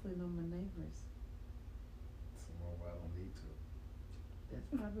I hopefully know my neighbors. Somewhere where I don't need to. That's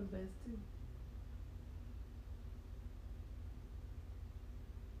probably best too.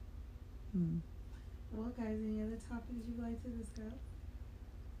 Well, guys, any other topics you'd like to discuss?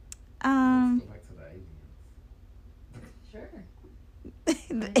 Let's go back to the aliens. Sure.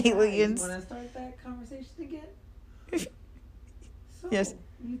 The aliens. You want to start that conversation again? So, Yes.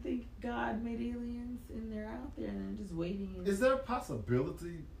 You think God made aliens and they're out there and they're just waiting? Is there a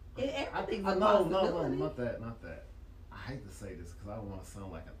possibility? Everything's I a no, possibility. not that. I hate to say this because I don't want to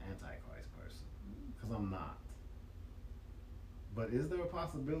sound like an antichrist person, because I'm not. But is there a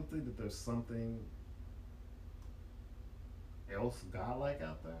possibility that there's something else godlike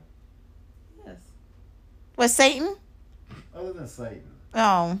out there? Yes. Was Satan? Other than Satan.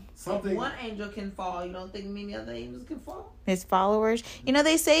 Oh. Something. If one angel can fall, you don't think many other angels can fall? His followers.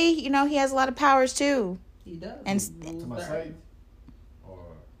 They say, he has a lot of powers too. He does. And to my Satan? Or,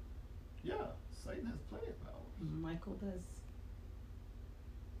 yeah, Satan has plenty of power. Michael does.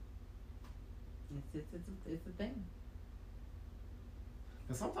 It's a thing.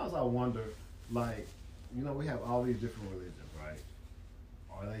 And sometimes I wonder, like, we have all these different religions, right?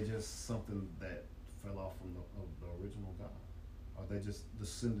 Are they just something that fell off from the original God? Are they just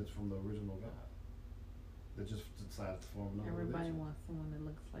descendants from the original God that just decided to form another Everybody religion? wants someone that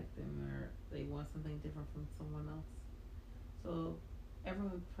looks like them, or they want something different from someone else. So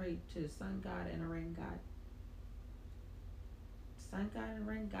everyone prayed to sun god and a rain god. Sun god and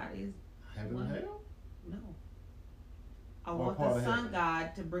rain god is Heaven and hell? no. I What want part the of sun heaven?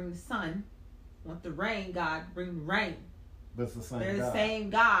 god to bring the sun. I want the rain god to bring the rain. But it's the same They're God. the same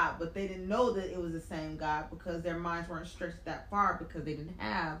God, but they didn't know that it was the same God because their minds weren't stretched that far because they didn't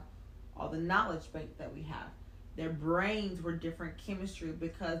have all the knowledge bank that we have. Their brains were different chemistry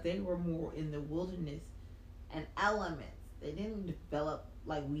because they were more in the wilderness and elements. They didn't develop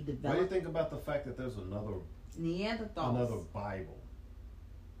like we developed. What do you think about the fact that there's another Bible?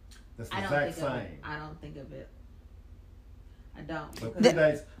 That's the exact same. I don't think of it. I don't.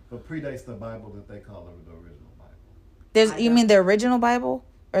 But predates the Bible that they call the original Bible. You mean the original Bible?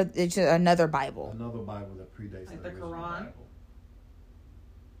 Or it's another Bible? Another Bible that predates the original Quran? Bible.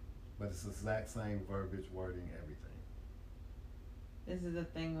 But it's the exact same verbiage, wording, everything. This is the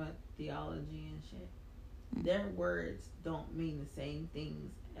thing with theology and shit. Their words don't mean the same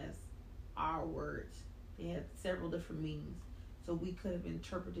things as our words. They have several different meanings. So we could have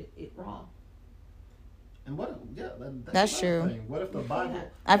interpreted it wrong. And that's true. Thing. What if the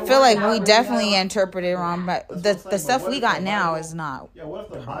Bible... I feel like we definitely interpreted it wrong, but the stuff we got now is not. Yeah, what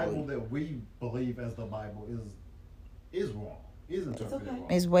if the Bible that we believe as the Bible is wrong? Is interpreted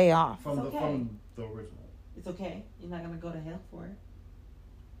wrong? Is way off. From the original. It's okay. You're not going to go to hell for it.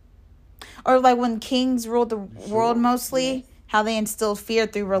 Or like when kings ruled the world mostly, how they instilled fear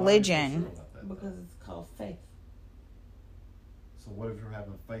through religion. Because it's called faith. So what if you're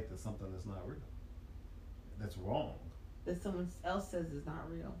having faith in something that's not real? That's wrong. That someone else says is not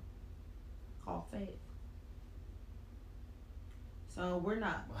real. Called faith. So we're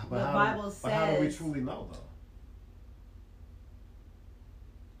not. The Bible says. But how do we truly know though?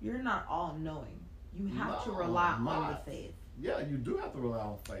 You're not all knowing. You have to rely on the faith. Yeah, you do have to rely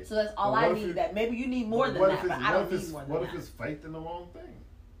on faith. So that's all I need. That maybe you need more than that, but I don't need more than that. What if it's faith in the wrong thing?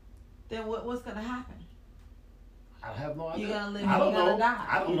 Then what's going to happen? I have no idea. You're going to live and you're going to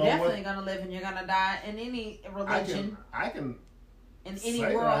die. You're definitely going to live and you're going to die in any religion. I can in any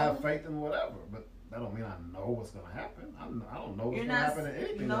say world. That I have faith in whatever, but that don't mean I know what's going to happen. I don't know what's going to happen in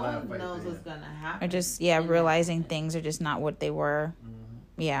anything that I have faith in. No one knows what's going to happen. Or just, realizing things are just not what they were.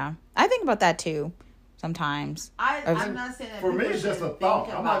 Mm-hmm. Yeah. I think about that too. Sometimes. I'm not saying that for me it's just a thought.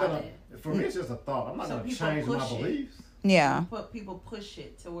 For me it's just a thought. I'm not going to change my beliefs. Yeah. People push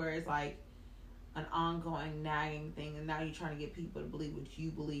it to where it's like an ongoing nagging thing, and now you're trying to get people to believe what you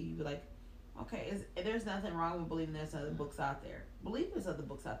believe. You be like, okay, there's nothing wrong with believing there's other books out there. Believe there's other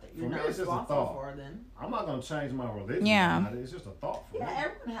books out there. You're not responsible for them. I'm not going to change my religion. Yeah. It's just a thought for me. Yeah,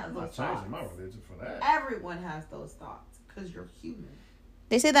 everyone has those thoughts. I'm not changing my religion for that. Everyone has those thoughts because you're human.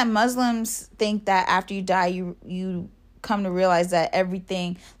 They say that Muslims think that after you die, you come to realize that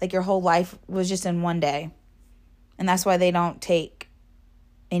everything, like your whole life, was just in one day. And that's why they don't take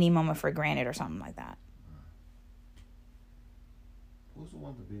any moment for granted or something like that. Who's the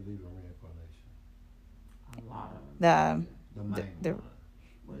one to believe in reincarnation? A lot of them.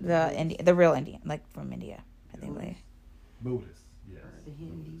 The real Indian, like from India, I think. Buddhist, yes. The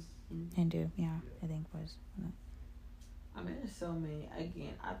Hindu, yeah, I think was. I mean, there's so many.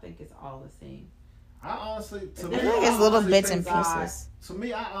 Again, I think it's all the same. I honestly, it's little bits and pieces. To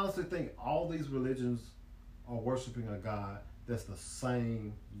me, I honestly think all these religions are worshiping a God that's the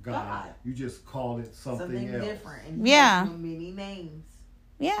same God. You just call it something else. Different. And has many names.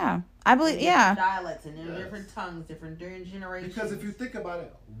 Yeah, I believe. Different dialects and different tongues, different generations. Because if you think about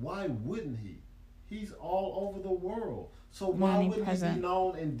it, why wouldn't he? He's all over the world. So why wouldn't he be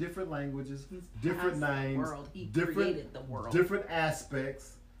known in different languages, different names, different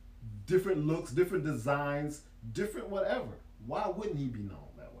aspects, different looks, different designs, different whatever? Why wouldn't he be known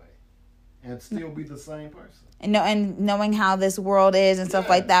that way and still be the same person? And knowing how this world is and stuff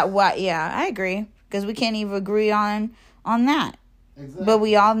like that. I agree, because we can't even agree on that. Exactly. But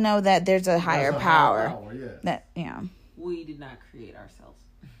we all know that there's a higher power. That we did not create ourselves.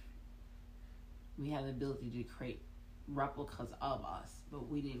 We have the ability to create replicas of us, but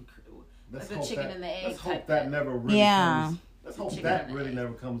we didn't. Like the chicken and the egg. Let's hope that never really comes. Let's hope that really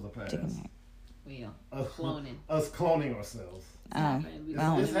never comes to pass. Cloning. Us cloning ourselves.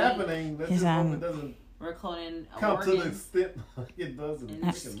 It's happening. Let's just hope it doesn't. We're cloning come organs, to the extent it doesn't.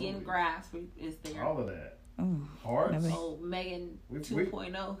 And skin grafts is there. All of that. Hearts. Oh, Megan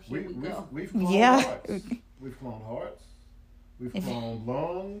 2.0. Here we go. We've cloned hearts. We've cloned hearts. We've cloned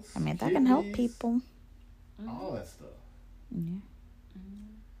lungs. I mean, that can help people. All that stuff. Yeah.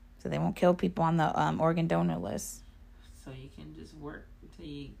 So they won't kill people on the organ donor list. So you can just work until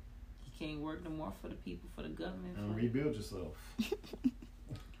you can't work no more for the people, for the government. And rebuild yourself.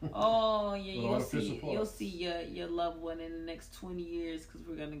 Oh yeah, you'll see your loved one in the next 20 years, because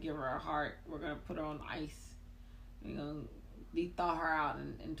we're gonna give her a heart. We're gonna put her on ice. We're gonna thaw her out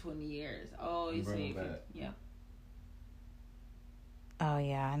in 20 years. Oh, you see, yeah. Oh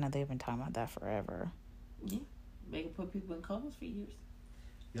yeah, I know they've been talking about that forever. Yeah, they can put people in comas for years.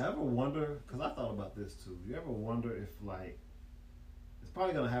 You ever wonder? Because I thought about this too. You ever wonder if, like,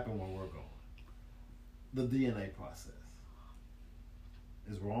 probably going to happen when we're gone. The DNA process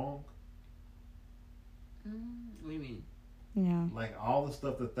is wrong. What do you mean? Yeah. Like all the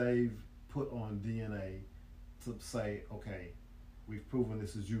stuff that they've put on DNA to say, okay, we've proven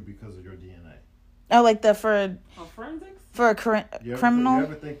this is you because of your DNA. Oh, like for forensics? For a criminal? You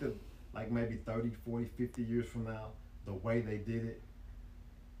ever think that like maybe 30, 40, 50 years from now, the way they did it,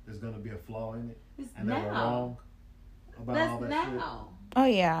 there's going to be a flaw in it? And they were wrong about all that shit? Oh,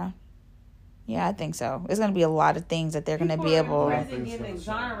 yeah. Yeah, I think so. There's going to be a lot of things that they're going to be able... People are getting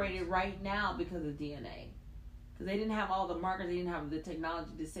exonerated right now because of DNA. Because they didn't have all the markers. They didn't have the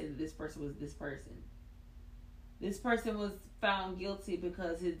technology to say that this person was this person. This person was found guilty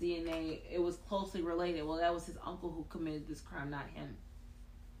because his DNA, it was closely related. Well, that was his uncle who committed this crime, not him.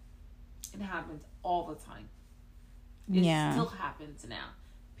 It happens all the time. It still happens now.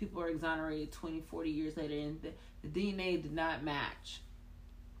 People are exonerated 20, 40 years later, and the DNA did not match.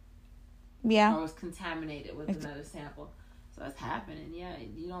 Yeah. Or was contaminated with another sample. So that's happening. Yeah,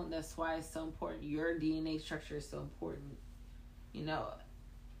 that's why it's so important. Your DNA structure is so important.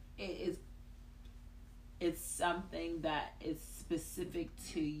 It's something that is specific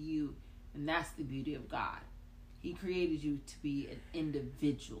to you, and that's the beauty of God. He created you to be an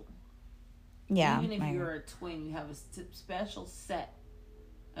individual. Yeah. Even if you're a twin, you have a special set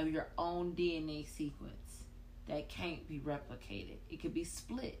of your own DNA sequence that can't be replicated. It could be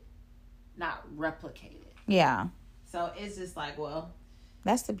split, not replicated. Yeah. So it's just like, well,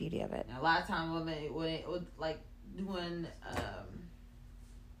 that's the beauty of it. A lot of times when it would like doing,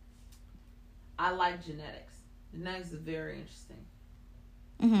 I like genetics. Genetics is very interesting.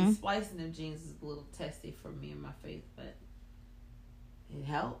 Mm-hmm. The splicing of genes is a little testy for me and my faith, but it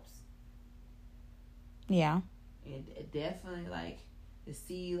helps. Yeah. It definitely, like, to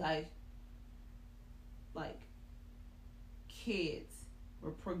see like kids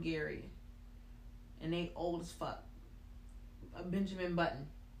were Progarian and they old as fuck. A Benjamin Button.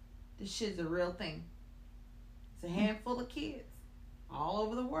 This shit's a real thing. It's a handful of kids all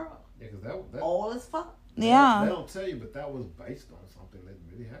over the world. Yeah, because that old as fuck. Yeah. They don't tell you, but that was based on something that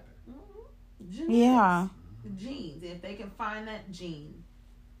really happened. Mm-hmm. Genetics. Yeah. The genes. If they can find that gene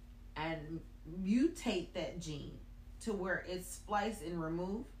and mutate that gene to where it's spliced and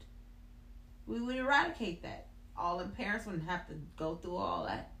removed, we would eradicate that. All them parents wouldn't have to go through all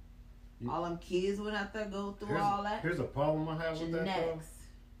that. All them kids wouldn't have to go through all that. Here's a problem I have with that, though.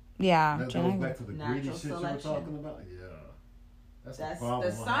 Yeah. That goes back to the greedy shit selection. you were talking about. Yeah. That's the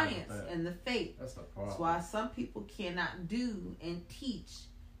problem. The science and the faith. That's the problem. That's why some people cannot do and teach.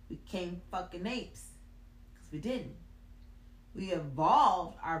 We became fucking apes. Because we didn't. We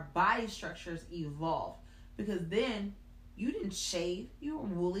evolved. Our body structures evolved. Because then you didn't shave. You were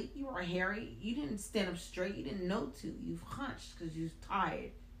woolly. You were hairy. You didn't stand up straight. You didn't know to. You've hunched because you're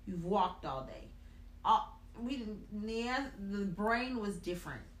tired. You've walked all day. We didn't. The brain was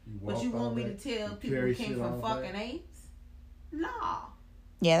different. But you want me to tell people who came from fucking apes? Nah.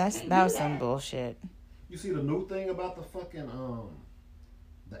 Yeah, that was some bullshit. You see the new thing about the fucking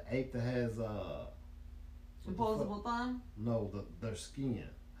the ape that has opposable thumb? No, their skin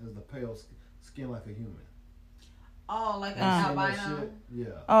has the pale skin like a human. Oh, like an albino? Yeah.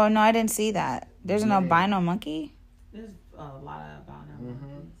 Oh no, I didn't see that. There's an albino monkey. There's a lot of albino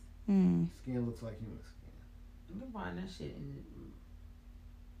monkeys. Skin looks like human skin. You can find that shit in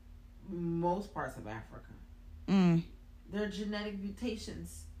most parts of Africa. They're genetic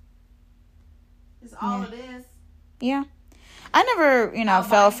mutations. It's all it is. Yeah. I never,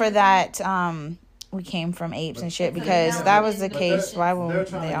 fell for that, we came from apes and shit, because if that was the case, why won't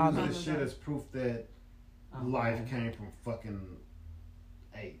they all be? This shit as proof that life came from fucking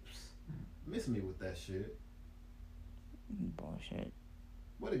apes. Miss me with that shit. Bullshit.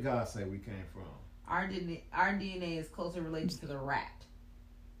 What did God say we came from? Our DNA is closely related to the rat.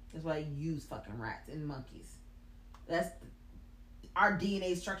 That's why you use fucking rats and monkeys. Our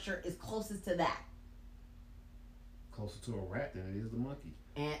DNA structure is closest to that. Closer to a rat than it is the monkey.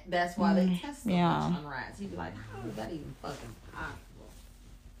 And that's why they test so much on rats. You'd be like, how is that even fucking possible?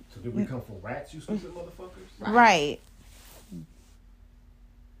 So did we come from rats, you stupid motherfuckers? Right.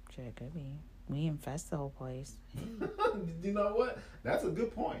 Shit, could be. We infest the whole place. You know what? That's a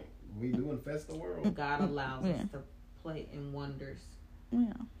good point. We do infest the world. God allows us to play in wonders.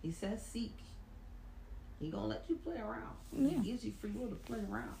 Yeah. He says seek. He gonna let you play around. He gives you free will to play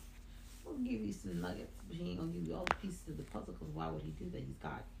around. He'll give you some nuggets, but he ain't gonna give you all the pieces of the puzzle, because why would he do that? He's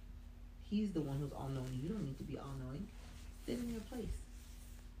God. He's the one who's all-knowing. You don't need to be all-knowing. Sit in your place.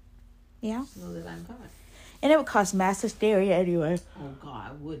 Yeah. Just know that I'm God. And it would cause mass hysteria anyway. Oh,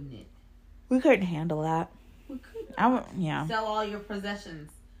 God, wouldn't it? We couldn't handle that. We could. Yeah. Sell all your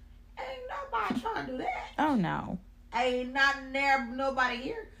possessions. Ain't nobody trying to do that. Oh no. Ain't not there. Nobody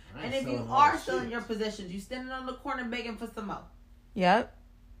here. And if you are selling your possessions, you standing on the corner begging for some more. Yep.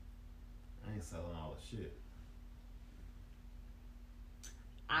 I ain't selling all the shit.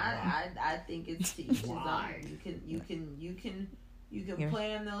 I think it's to each his own. You can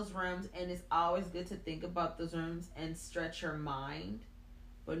play in those rooms, and it's always good to think about those rooms and stretch your mind,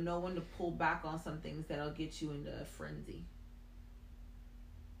 but know when to pull back on some things that'll get you into a frenzy.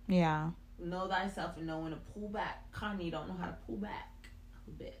 Yeah. Know thyself and know when to pull back. Kanye don't know how to pull back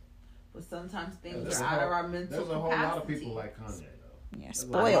a bit, but sometimes things are out of our mental capacity. There's a whole lot of people like Kanye though. Yeah,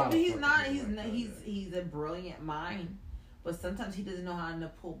 spoiled. He's not. He's a brilliant mind. But sometimes he doesn't know how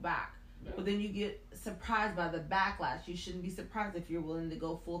to pull back. Yeah. But then you get surprised by the backlash. You shouldn't be surprised if you're willing to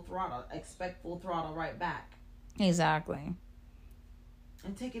go full throttle. Expect full throttle right back. Exactly.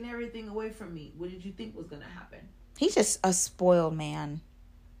 And taking everything away from me. What did you think was going to happen? He's just a spoiled man.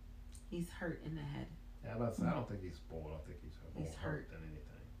 He's hurt in the head. Yeah, I don't think he's spoiled. I think he's hurt than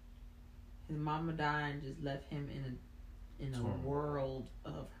anything. His mama died and just left him in a world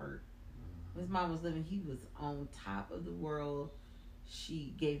of hurt. His mom was living. He was on top of the world.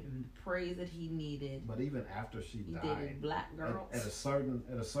 She gave him the praise that he needed. But even after she died, dated black girls. At a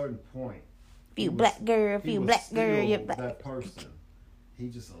certain point, black girl, you're black. That person, he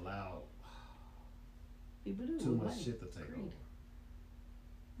just allowed too much shit to take over.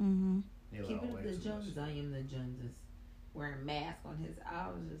 Mm-hmm. Keep it the Joneses. I am the Joneses. Wearing mask on his. I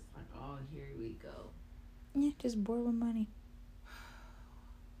was just like, oh, here we go. Yeah, just bored with money.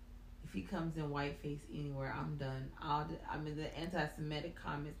 If he comes in whiteface anywhere, I'm done. I mean, the anti-Semitic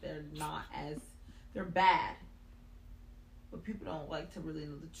comments, they're bad. But people don't like to really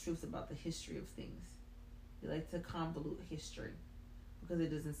know the truth about the history of things. They like to convolute history because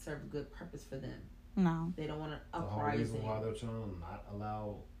it doesn't serve a good purpose for them. No. They don't want an uprising. The whole reason why they're trying to not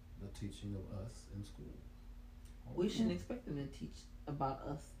allow the teaching of us in school. We shouldn't expect them to teach about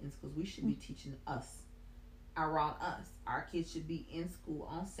us in schools. We should be teaching us. Around us. Our kids should be in school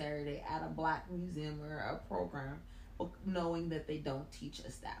on Saturday at a black museum or a program, knowing that they don't teach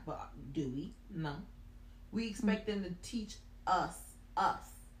us that. But do we? No. We expect them to teach us.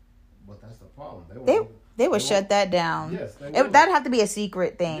 But that's the problem. They would shut that down. Yes, that'd have to be a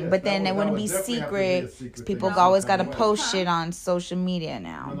secret thing. Yes, but then it wouldn't be secret. People always got to post shit on social media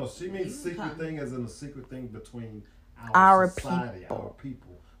now. No, she means secret thing as in a secret thing between our society, our people.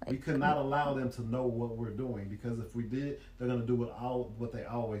 We could not allow them to know what we're doing because if we did, they're going to do what they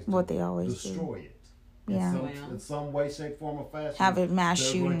always do. Destroy it. Yeah. In some way, shape, form, or fashion. Have it mass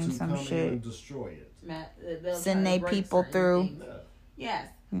shooting, some shit. And destroy it. Send they people through. Yes,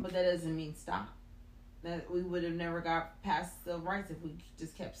 but that doesn't mean stop. That we would have never got past civil rights if we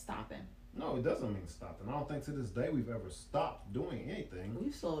just kept stopping. No, it doesn't mean stopping. I don't think to this day we've ever stopped doing anything.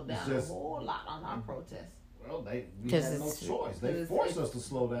 We slowed down a whole lot on our protests. Well, we had no choice. They forced us to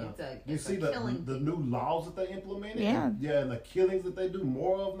slow down. You see the new laws that they implemented? Yeah. And the killings that they do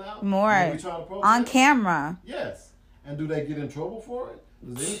more of now? More. When we try to protest? On camera. Yes. And do they get in trouble for it?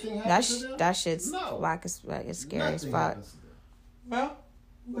 Does anything happen to them? That shit's like it's scary as fuck. Well,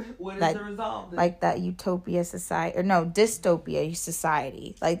 what is the result? Like that utopia society, or no, dystopia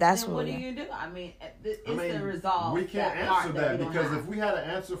society. Like that's what do you do? I mean, it's the resolve. We can't answer that because if we had an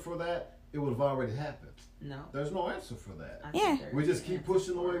answer for that, it would have already happened. No. There's no answer for that. Yeah. We just keep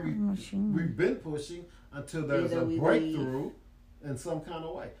pushing the way we've been pushing until there's a breakthrough in some kind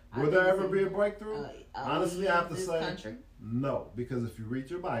of way. Will there ever be a breakthrough? Honestly, I have to say no. Because if you read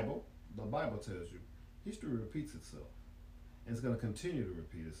your Bible, the Bible tells you history repeats itself. And it's going to continue to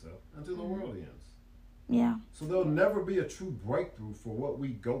repeat itself until the world ends. Yeah. So there'll never be a true breakthrough for what we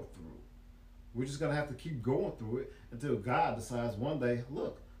go through. We're just going to have to keep going through it until God decides one day,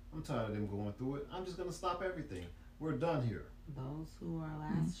 look, I'm tired of them going through it. I'm just going to stop everything. We're done here. Those who are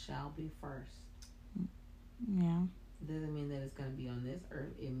last shall be first. Yeah. Doesn't mean that it's going to be on this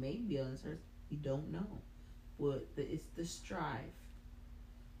earth. It may be on this earth. We don't know. But it's the strive.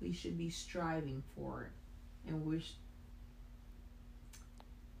 We should be striving for it. And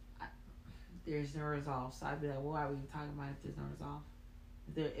there's no resolve. So I'd be like, well, why are we talking about if there's no resolve?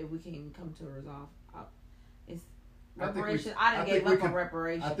 If we can't even come to a resolve. It's reparations. I done gave up on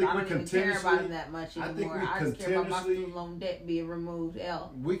reparations. I don't even care about it that much anymore. I just care about my student loan debt being removed.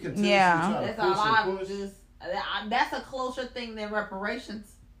 We continuously try to that's push all I push. Just. That's a closer thing than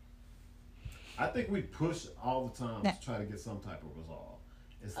reparations. I think we push all the time to try to get some type of resolve.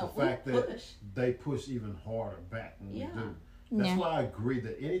 It's the fact that they push even harder back when we do. That's why I agree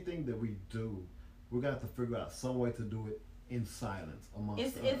that anything that we do, we're gonna have to figure out some way to do it in silence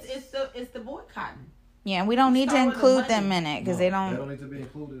amongst us. It's the boycotting. Yeah, we don't need to include them in it because they don't need to be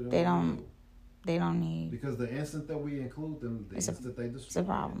included. They don't need. Because the instant that we include them, the instant they destroy. It's a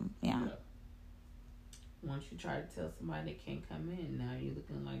problem. Yeah. Once you try to tell somebody they can't come in, now you're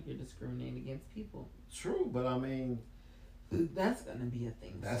looking like you're discriminating against people. True, but I mean, that's gonna be a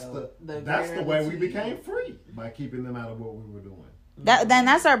thing. That's the way we became free, by keeping them out of what we were doing.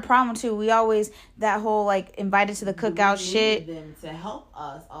 That's our problem too. We always that whole like invited to the cookout shit. Them to help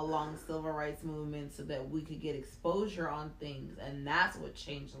us along the civil rights movement so that we could get exposure on things, and that's what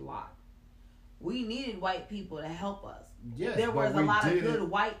changed a lot. We needed white people to help us. Yes, there was a lot of good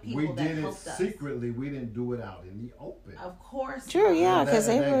white people that helped us. Secretly. We didn't do it out in the open. Of course. True, yeah, because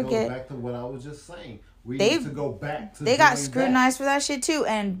they would get back to what I was just saying. We need to go back to. They got scrutinized for that shit too,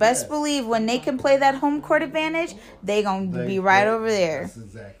 and best believe when they can play that home court advantage, they gonna be right over there. That's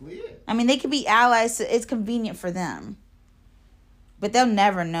exactly it. I mean, they could be allies. So it's convenient for them, but they'll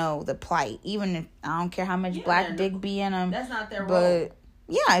never know the plight. Even if I don't care how much black dick be in them. That's not their role.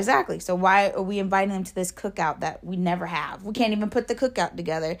 Yeah, exactly. So why are we inviting them to this cookout that we never have? We can't even put the cookout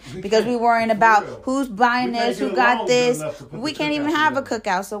together because we're worrying about who's buying this, who got this. We can't even have a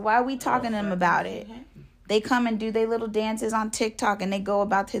cookout. So why are we talking to them about it? They come and do their little dances on TikTok and they go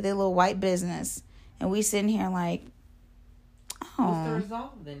about to their little white business. And we sitting here like, what's the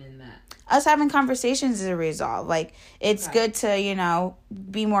resolve then in that? Us having conversations is a resolve. Like, it's good to,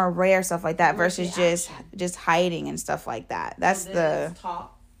 be more aware, stuff like that, versus just hiding and stuff like that. That's it's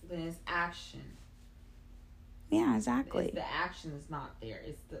talk, then it's action. Yeah, exactly. The action is not there.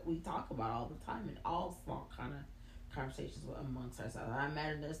 It's we talk about all the time in all small kind of conversations amongst ourselves. I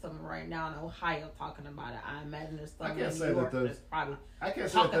imagine there's someone right now in Ohio talking about it. I imagine there's someone in New York that's probably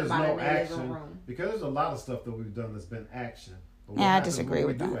talking about it in their living room. Because there's a lot of stuff that we've done that's been action. Yeah, I disagree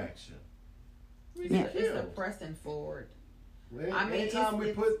with that. Action? It's a pressing forward. Well, anytime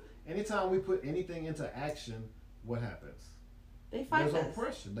we put anything into action, what happens? They fight us. There's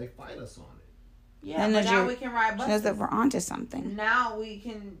oppression. They fight us on it. Yeah, but now we can ride buses. Shows that we're onto something. Now we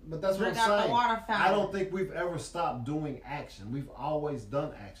can but that's drink what I'm out saying. the water fountain. I don't think we've ever stopped doing action. We've always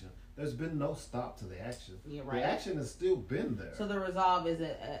done action. There's been no stop to the action. You're right. The action has still been there. So the resolve is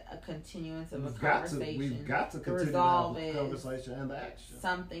a continuance of a conversation. We've got to continue to have the conversation and the action.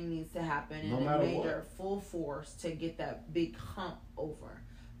 Something needs to happen in a major full force to get that big hump over.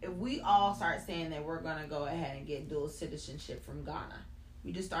 If we all start saying that we're going to go ahead and get dual citizenship from Ghana,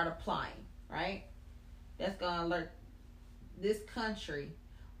 we just start applying, right? That's going to alert this country,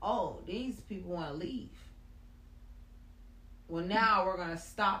 these people want to leave. Well, now we're going to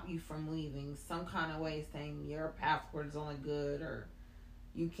stop you from leaving some kind of way, saying your passport is only good, or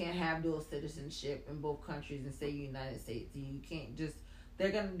you can't have dual citizenship in both countries and say United States. You can't just,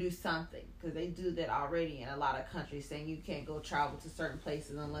 they're going to do something, because they do that already in a lot of countries, saying you can't go travel to certain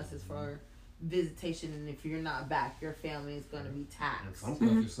places unless it's for visitation, and if you're not back, your family is going to be taxed. And some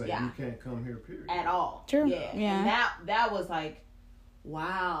countries say you can't come here, period. At all. True. Yeah. And that was like,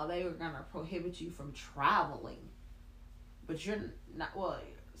 wow, they were going to prohibit you from traveling. But you're not,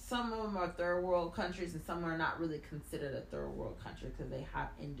 some of them are third world countries and some are not really considered a third world country because they have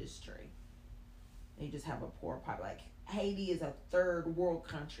industry. They just have a poor population. Like Haiti is a third world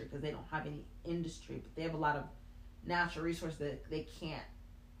country because they don't have any industry, but they have a lot of natural resources that they can't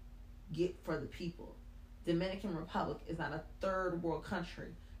get for the people. Dominican Republic is not a third world country,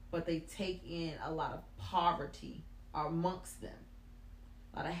 but they take in a lot of poverty amongst them.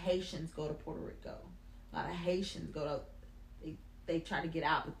 A lot of Haitians go to Puerto Rico. A lot of Haitians go to, they try to get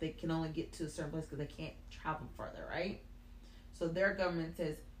out, but they can only get to a certain place because they can't travel further, right? So their government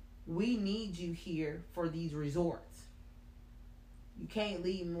says, we need you here for these resorts. You can't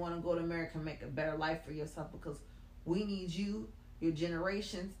leave and want to go to America and make a better life for yourself because we need you, your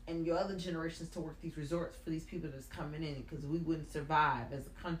generations, and your other generations to work these resorts for these people that's coming in, because we wouldn't survive as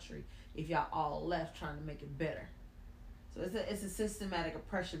a country if y'all all left trying to make it better. So it's a systematic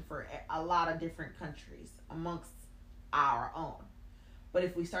oppression for a lot of different countries amongst our own. But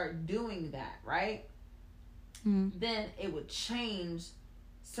if we start doing that, right, then it would change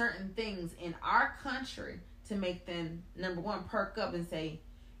certain things in our country to make them, number one, perk up and say,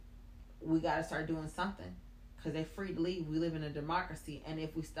 we got to start doing something because they're free to leave. We live in a democracy. And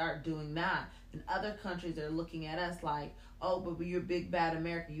if we start doing that, then other countries are looking at us like, but you're big, bad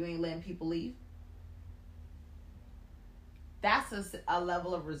America. You ain't letting people leave. That's a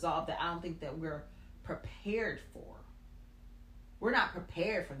level of resolve that I don't think that we're prepared for. We're not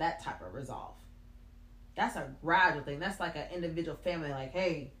prepared for that type of resolve. That's a gradual thing. That's like an individual family. Like,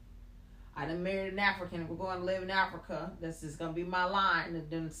 hey, I done married an African. We're going to live in Africa. This is going to be my line. And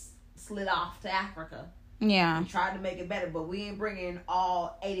then slid off to Africa. Yeah. We tried to make it better, but we ain't bringing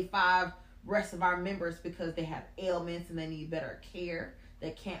all 85% rest of our members because they have ailments and they need better care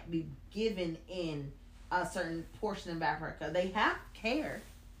that can't be given in a certain portion of Africa. They have care.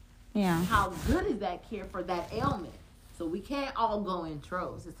 Yeah. How good is that care for that ailment? So we can't all go in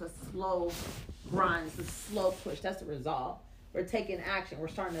troves. It's a slow grind. It's a slow push. That's the resolve. We're taking action. We're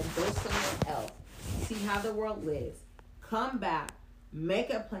starting to build somewhere else. See how the world lives. Come back. Make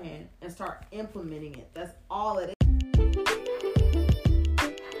a plan and start implementing it. That's all it is.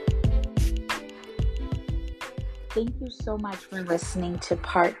 Thank you so much for listening to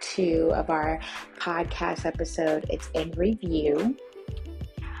part 2 of our podcast episode. It's in review.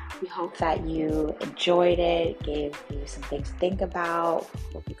 We hope that you enjoyed it, gave you some things to think about.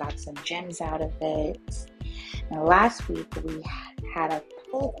 Hope you got some gems out of it. Now, last week we had a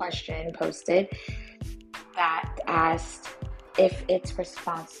poll question posted that asked if it's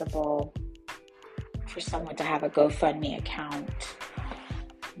responsible for someone to have a GoFundMe account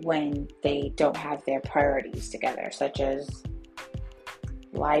when they don't have their priorities together, such as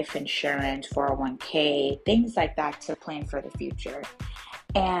life insurance, 401k, things like that to plan for the future.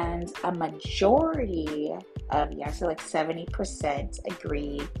 And a majority of, so like 70%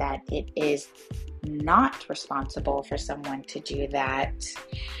 agreed that it is not responsible for someone to do that.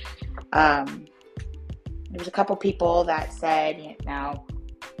 There was a couple people that said,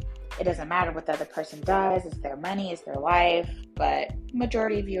 it doesn't matter what the other person does, it's their money, it's their life, but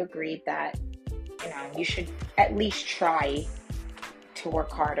majority of you agreed that, you should at least try to work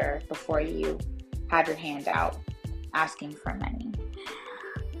harder before you have your hand out asking for money.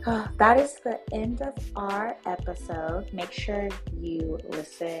 That is the end of our episode. Make sure you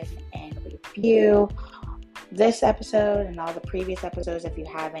listen and review this episode and all the previous episodes if you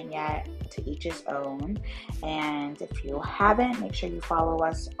haven't yet, to each his own. And if you haven't, make sure you follow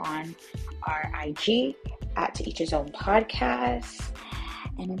us on our IG at To Each His Own Podcast.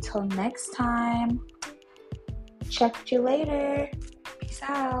 And until next time, check you later. Peace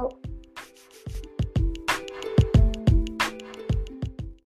out.